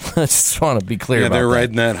well. I just want to be clear about that. Yeah, they're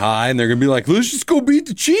riding that high, and they're going to be like, let's just go beat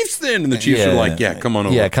the Chiefs then. And the Chiefs are like, yeah, come on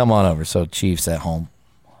over. Yeah, come on over. So Chiefs at home.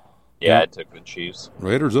 Yeah, I took the Chiefs.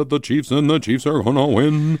 Raiders at the Chiefs, and the Chiefs are going to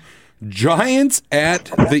win. Giants at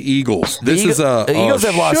the Eagles. The Eagles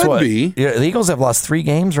have lost what? Yeah, the Eagles have lost 3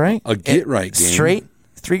 games, right? A get-right game. Straight?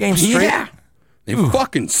 3 games straight? Yeah. They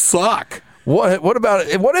fucking suck. What about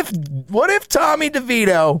it? What if Tommy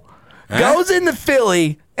DeVito goes into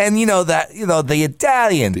Philly and the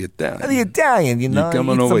Italian, you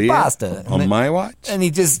coming over here pasta on my watch, and he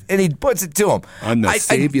puts it to him on the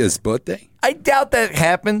Savior's birthday? I doubt that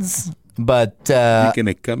happens, but you're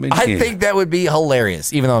gonna come in. I think that would be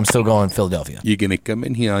hilarious. Even though I'm still going Philadelphia, you're gonna come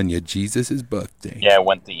in here on your Jesus' birthday. Yeah, I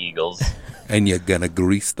went the Eagles. And you're going to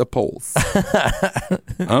grease the poles.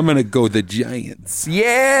 I'm going to go the Giants.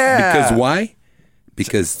 Yeah. Because why?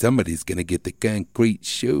 Because somebody's going to get the concrete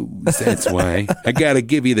shoes. That's why. I got to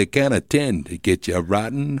give you the count of 10 to get you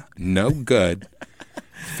rotten, no good,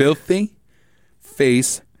 filthy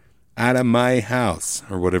face out of my house.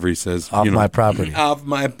 Or whatever he says. Off my property. Off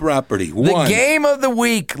my property. The game of the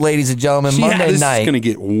week, ladies and gentlemen, Monday night. This is going to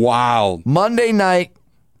get wild. Monday night.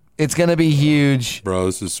 It's going to be huge. Bro,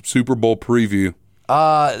 this is Super Bowl preview.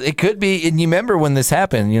 It could be. And you remember when this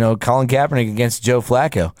happened, Colin Kaepernick against Joe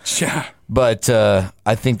Flacco. Yeah. But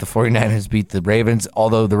I think the 49ers beat the Ravens.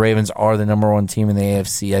 Although the Ravens are the number 1 team in the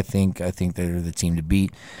AFC, I think they're the team to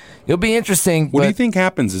beat. It'll be interesting. What do you think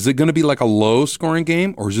happens? Is it going to be like a low-scoring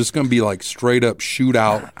game, or is this going to be like straight-up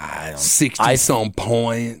shootout, 60-some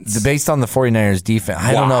points? Based on the 49ers' defense,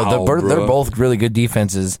 I don't know. They're both really good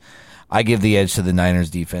defenses. I give the edge to the Niners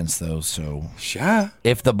defense, though. So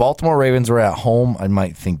if the Baltimore Ravens were at home, I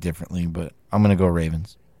might think differently, but I'm going to go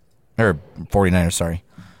Ravens. Or 49ers, sorry.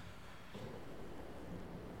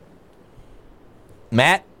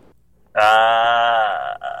 Matt?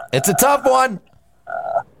 It's a tough one.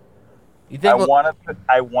 I want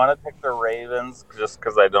to pick the Ravens just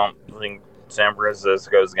because I don't think San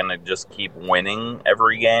Francisco is going to just keep winning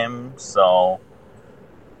every game. So,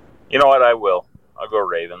 you know what? I will. I'll go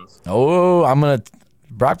Ravens. Oh,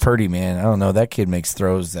 Brock Purdy, man. I don't know. That kid makes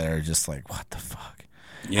throws that are just like, what the fuck?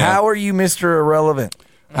 Yeah. How are you Mr. Irrelevant?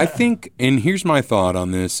 I think, and here's my thought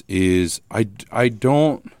on this, is I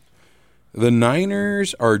don't, the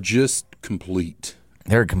Niners are just complete.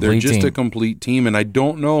 They're a complete team. They're just a complete team, and I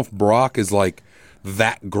don't know if Brock is like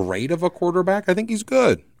that great of a quarterback. I think he's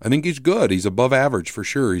good. He's above average for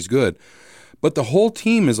sure. He's good. But the whole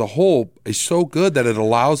team as a whole is so good that it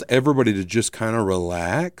allows everybody to just kind of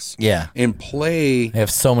relax and play. They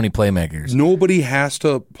have so many playmakers. Nobody has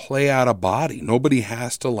to play out of body. Nobody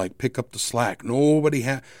has to, like, pick up the slack.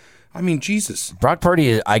 I mean, Jesus. Brock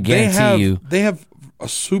Purdy, I guarantee you. They have a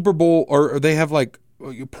Super Bowl, or they have, like,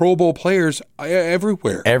 Pro Bowl players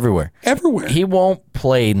everywhere. Everywhere. He won't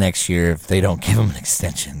play next year if they don't give him an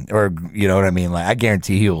extension. Or, you know what I mean? Like, I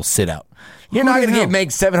guarantee he will sit out. You're not going to make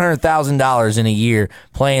 $700,000 in a year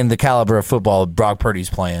playing the caliber of football Brock Purdy's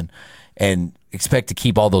playing and expect to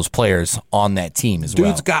keep all those players on that team as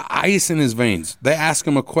well. Dude's got ice in his veins. They ask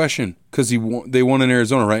him a question because they won in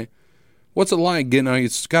Arizona, right? What's it like getting out?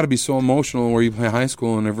 It's got to be so emotional where you play high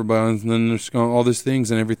school and everybody, and then there's all these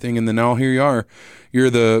things and everything, and then now here you are. You're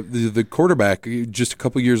the quarterback just a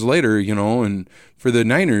couple years later, and for the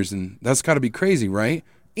Niners, and that's got to be crazy, right?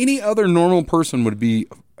 Any other normal person would be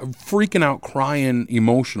freaking out, crying,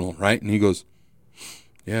 emotional, right? And he goes,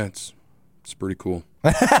 yeah, it's pretty cool.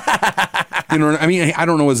 You know what I mean? I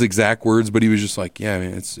don't know his exact words, but he was just like, yeah,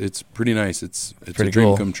 man, it's pretty nice. It's pretty a dream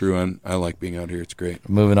cool. come true, and I like being out here. It's great.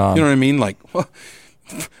 Moving on. You know what I mean? Like, well,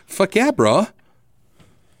 fuck yeah, bro.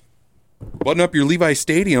 Button up your Levi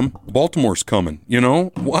Stadium. Baltimore's coming.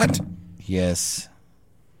 What? Yes.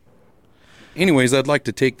 Anyways, I'd like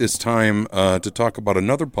to take this time to talk about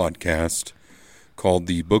another podcast called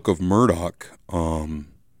The Book of Murdoch.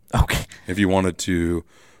 Okay. If you wanted to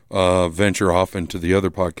venture off into the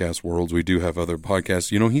other podcast worlds, we do have other podcasts.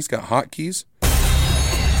 He's got hotkeys.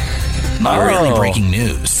 Really breaking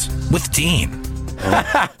news with Dean.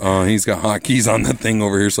 He's got hotkeys on the thing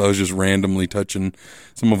over here, so I was just randomly touching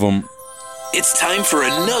some of them. It's time for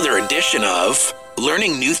another edition of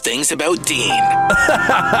Learning New Things About Dean.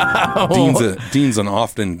 Dean's an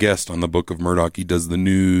often guest on the Book of Murdoch. He does the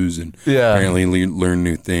news and apparently learn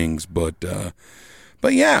new things. But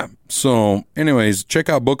But yeah, so anyways, check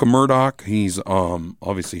out Book of Murdoch. He's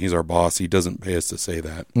obviously he's our boss. He doesn't pay us to say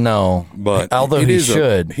that. No, but although he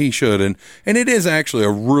should. He should, and it is actually a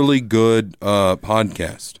really good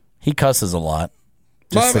podcast. He cusses a lot.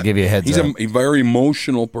 Just to give you a heads up. He's a very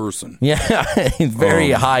emotional person. Yeah, he's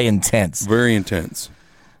very high intense. Very intense.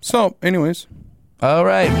 So, anyways. All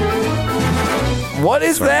right. What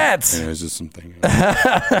is that? Anyways, just something.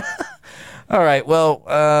 All right. Well,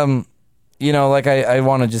 like I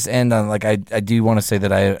want to just end on, like, I do want to say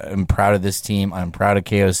that I am proud of this team. I'm proud of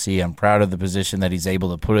KOC. I'm proud of the position that he's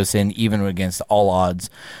able to put us in, even against all odds.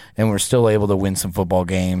 And we're still able to win some football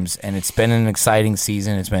games. And it's been an exciting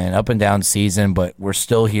season. It's been an up and down season, but we're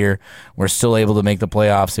still here. We're still able to make the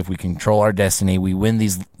playoffs if we control our destiny. We win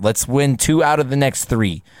these. Let's win 2 out of the next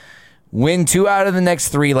 3. Win 2 out of the next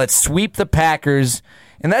 3. Let's sweep the Packers.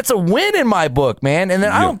 And that's a win in my book, man. And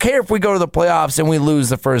then I don't care if we go to the playoffs and we lose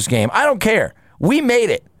the first game. I don't care. We made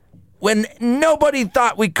it when nobody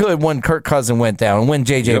thought we could, when Kirk Cousins went down and when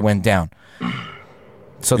JJ went down.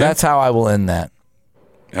 So that's how I will end that.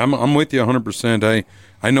 I'm with you 100%.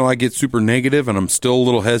 I know I get super negative, and I'm still a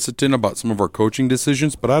little hesitant about some of our coaching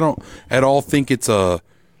decisions, but I don't at all think it's a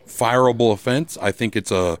fireable offense. I think it's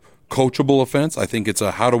a coachable offense. I think it's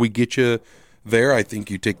a how do we get you there. I think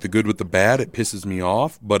you take the good with the bad. It pisses me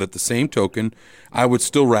off, but at the same token, I would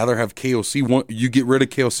still rather have KOC. You get rid of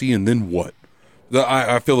KOC, and then what?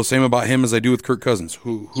 I feel the same about him as I do with Kirk Cousins.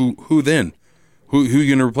 Who then? Who are you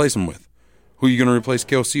going to replace him with? Who are you going to replace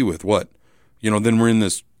KOC with? What? Then we're in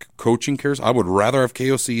this coaching cares. I would rather have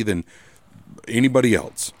KOC than anybody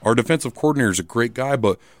else. Our defensive coordinator is a great guy,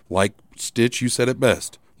 but like Stitch, you said it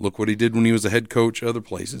best. Look what he did when he was a head coach other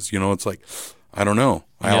places. It's like, I don't know.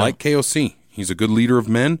 I like KOC. He's a good leader of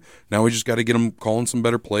men. Now we just got to get him calling some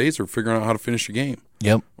better plays or figuring out how to finish a game.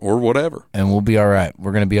 Yep. Or whatever. And we'll be all right.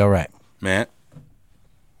 We're going to be all right. Matt?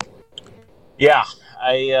 Yeah,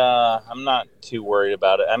 I'm not too worried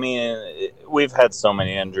about it. I mean, we've had so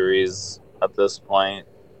many injuries at this point,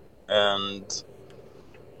 and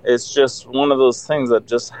it's just one of those things that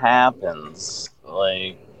just happens,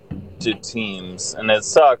 like, to teams. And it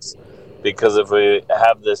sucks because if we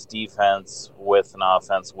have this defense with an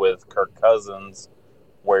offense with Kirk Cousins,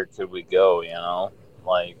 where could we go,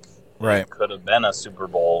 Like, right. It could have been a Super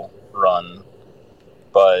Bowl run,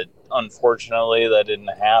 but unfortunately, that didn't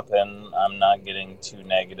happen. I'm not getting too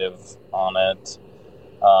negative on it,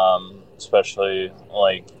 especially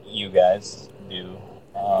like you guys do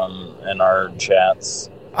in our chats.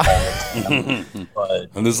 But,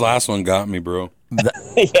 and this last one got me, bro.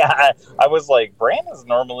 Yeah, I was like, Brandon's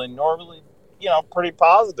normally, pretty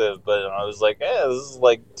positive, but I was like, this is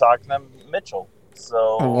like talking to Mitchell.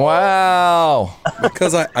 So wow,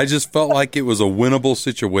 because I just felt like it was a winnable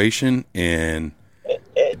situation, and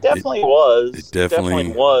it definitely was. It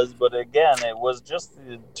definitely was, but again, it was just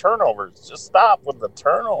the turnovers. Just stop with the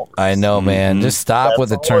turnovers. I know, man. Just stop with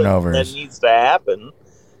the turnovers. That needs to happen.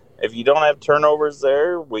 If you don't have turnovers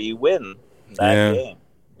there, we win that game.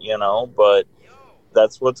 But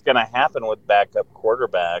that's what's going to happen with backup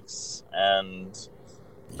quarterbacks, and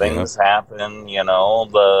things happen.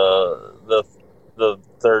 The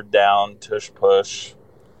third down tush push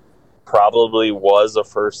probably was a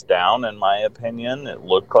first down, in my opinion. It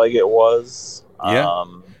looked like it was. Yeah.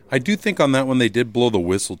 I do think on that one they did blow the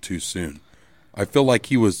whistle too soon. I feel like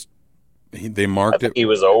they marked it. He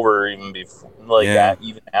was over even before,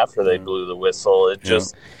 even after they blew the whistle. It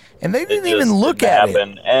just and they didn't even look at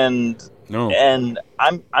it. And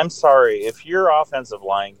I'm sorry if your offensive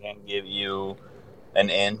line can't give you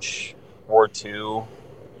an inch or two.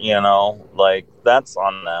 That's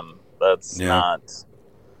on them. That's not.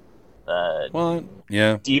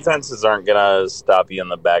 Defenses aren't gonna stop you in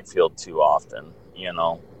the backfield too often.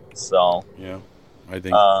 So I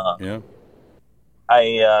think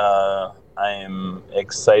I'm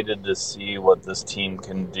excited to see what this team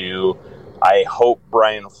can do. I hope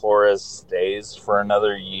Brian Flores stays for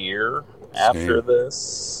another year after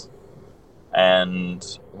this,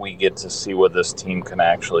 and we get to see what this team can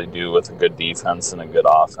actually do with a good defense and a good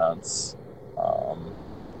offense.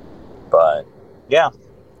 But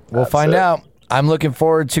we'll find out. I'm looking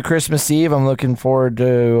forward to Christmas Eve. I'm looking forward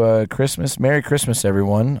to Christmas. Merry Christmas,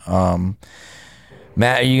 everyone.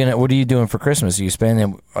 Matt, what are you doing for Christmas? Are you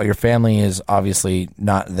spending? Your family is obviously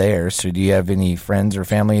not there, so do you have any friends or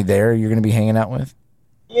family there you're going to be hanging out with?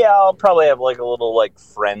 Yeah, I'll probably have like a little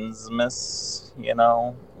Friendsmas,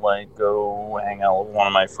 go hang out with one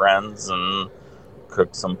of my friends and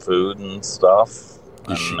cook some food and stuff.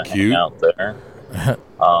 Is she and cute? Hang out there.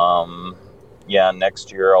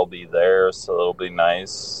 Next year I'll be there, so it'll be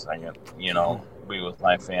nice. I get, be with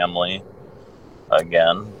my family.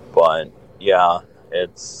 again. But yeah,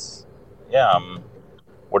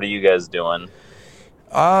 what are you guys doing?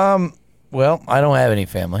 Well, I don't have any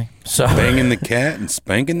family, so banging the cat and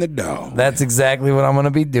spanking the dog. That's exactly what I'm going to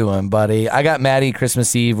be doing, buddy. I got Maddie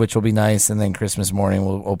Christmas Eve, which will be nice, and then Christmas morning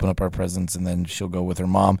we'll open up our presents, and then she'll go with her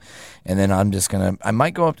mom, and then I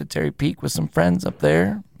might go up to Terry Peak with some friends up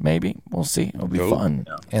there. Maybe we'll see. It'll be fun.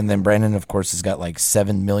 Yeah. And then Brandon, of course, has got like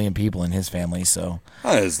 7 million people in his family, so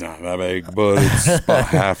it's not that big, but it's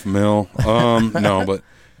about 500,000. No, but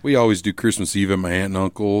we always do Christmas Eve at my aunt and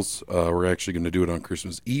uncle's. We're actually going to do it on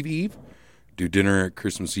Christmas Eve. Do dinner at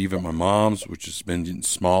Christmas Eve at my mom's, which has been getting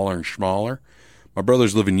smaller and smaller. My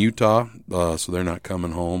brothers live in Utah, so they're not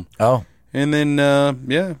coming home. Oh. And then,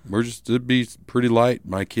 it'd be pretty light.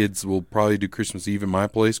 My kids will probably do Christmas Eve at my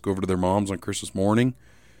place, go over to their mom's on Christmas morning,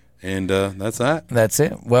 and that's that. That's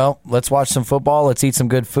it. Well, let's watch some football. Let's eat some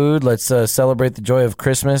good food. Let's celebrate the joy of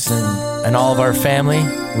Christmas and all of our family.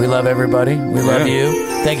 We love everybody. We love you.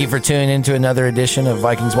 Thank you for tuning in to another edition of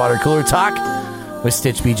Vikings Water Cooler Talk with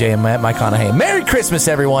Stitch, BJ, and Matt McConaughey. Merry Christmas,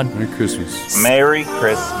 everyone. Merry Christmas. Merry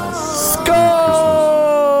Christmas.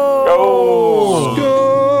 Skol!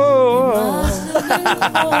 Skol!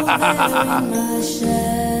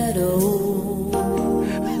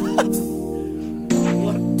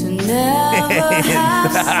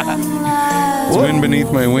 It's wind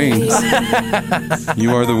beneath my wings.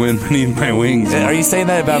 You are the wind beneath my wings. Are you saying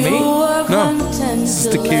that about me? No. This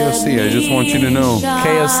is the KOC. I just want you to know.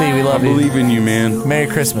 KOC, we love you. I believe in you, man. Merry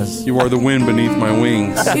Christmas. You are the wind beneath my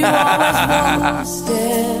wings.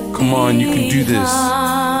 Come on, you can do this.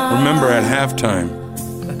 Remember, at halftime,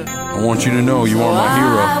 I want you to know you are my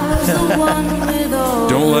hero.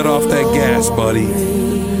 Don't let off that gas, buddy.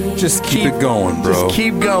 Just keep it going, bro. Just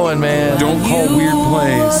keep going, man. Don't call weird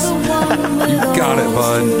plays. You got it,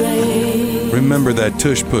 bud. Remember that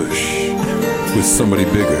tush push with somebody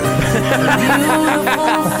bigger.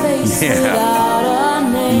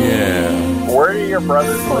 Yeah. Where are your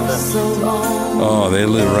brothers living? Oh, they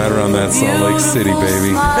live right around that Salt Lake City,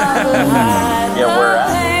 baby. Yeah, where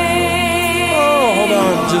at? Oh, hold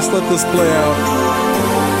on. Just let this play out.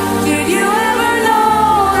 Did you ever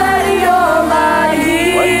know that you're my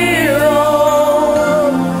hero?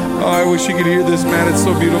 Oh, I wish you could hear this, man. It's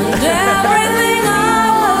so beautiful. Everything I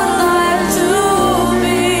would like to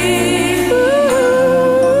be.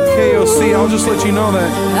 KOC, I'll just let you know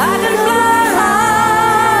that. I can fly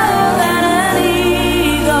higher than an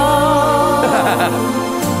eagle.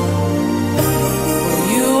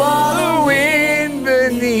 You are the wind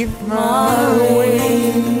beneath my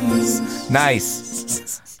wings. Nice.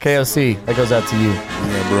 KOC, that goes out to you.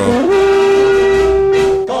 Yeah, bro.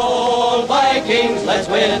 Skol Vikings, let's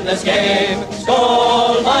win this game.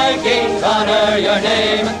 Skol Vikings, honor your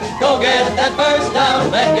name. Go get that first down,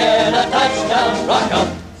 make it a touchdown. Rock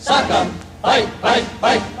 'em, sock 'em, fight, fight,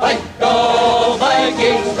 fight, fight. Go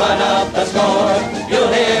Vikings, run up the score.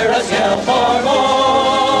 You'll hear us yell for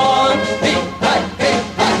more. V-I-K-I-N-G-S.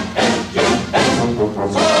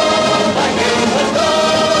 Skol Vikings, let's go.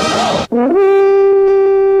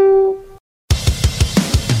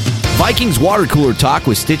 Vikings Water Cooler Talk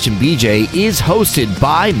with Stitch and BJ is hosted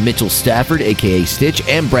by Mitchell Stafford, a.k.a. Stitch,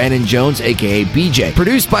 and Brandon Jones, a.k.a. BJ.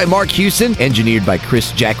 Produced by Mark Houston, engineered by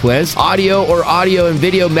Chris Jacquez, audio and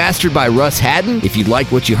video mastered by Russ Haddon. If you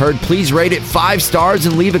like what you heard, please rate it 5 stars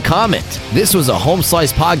and leave a comment. This was a Home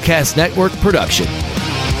Slice Podcast Network production.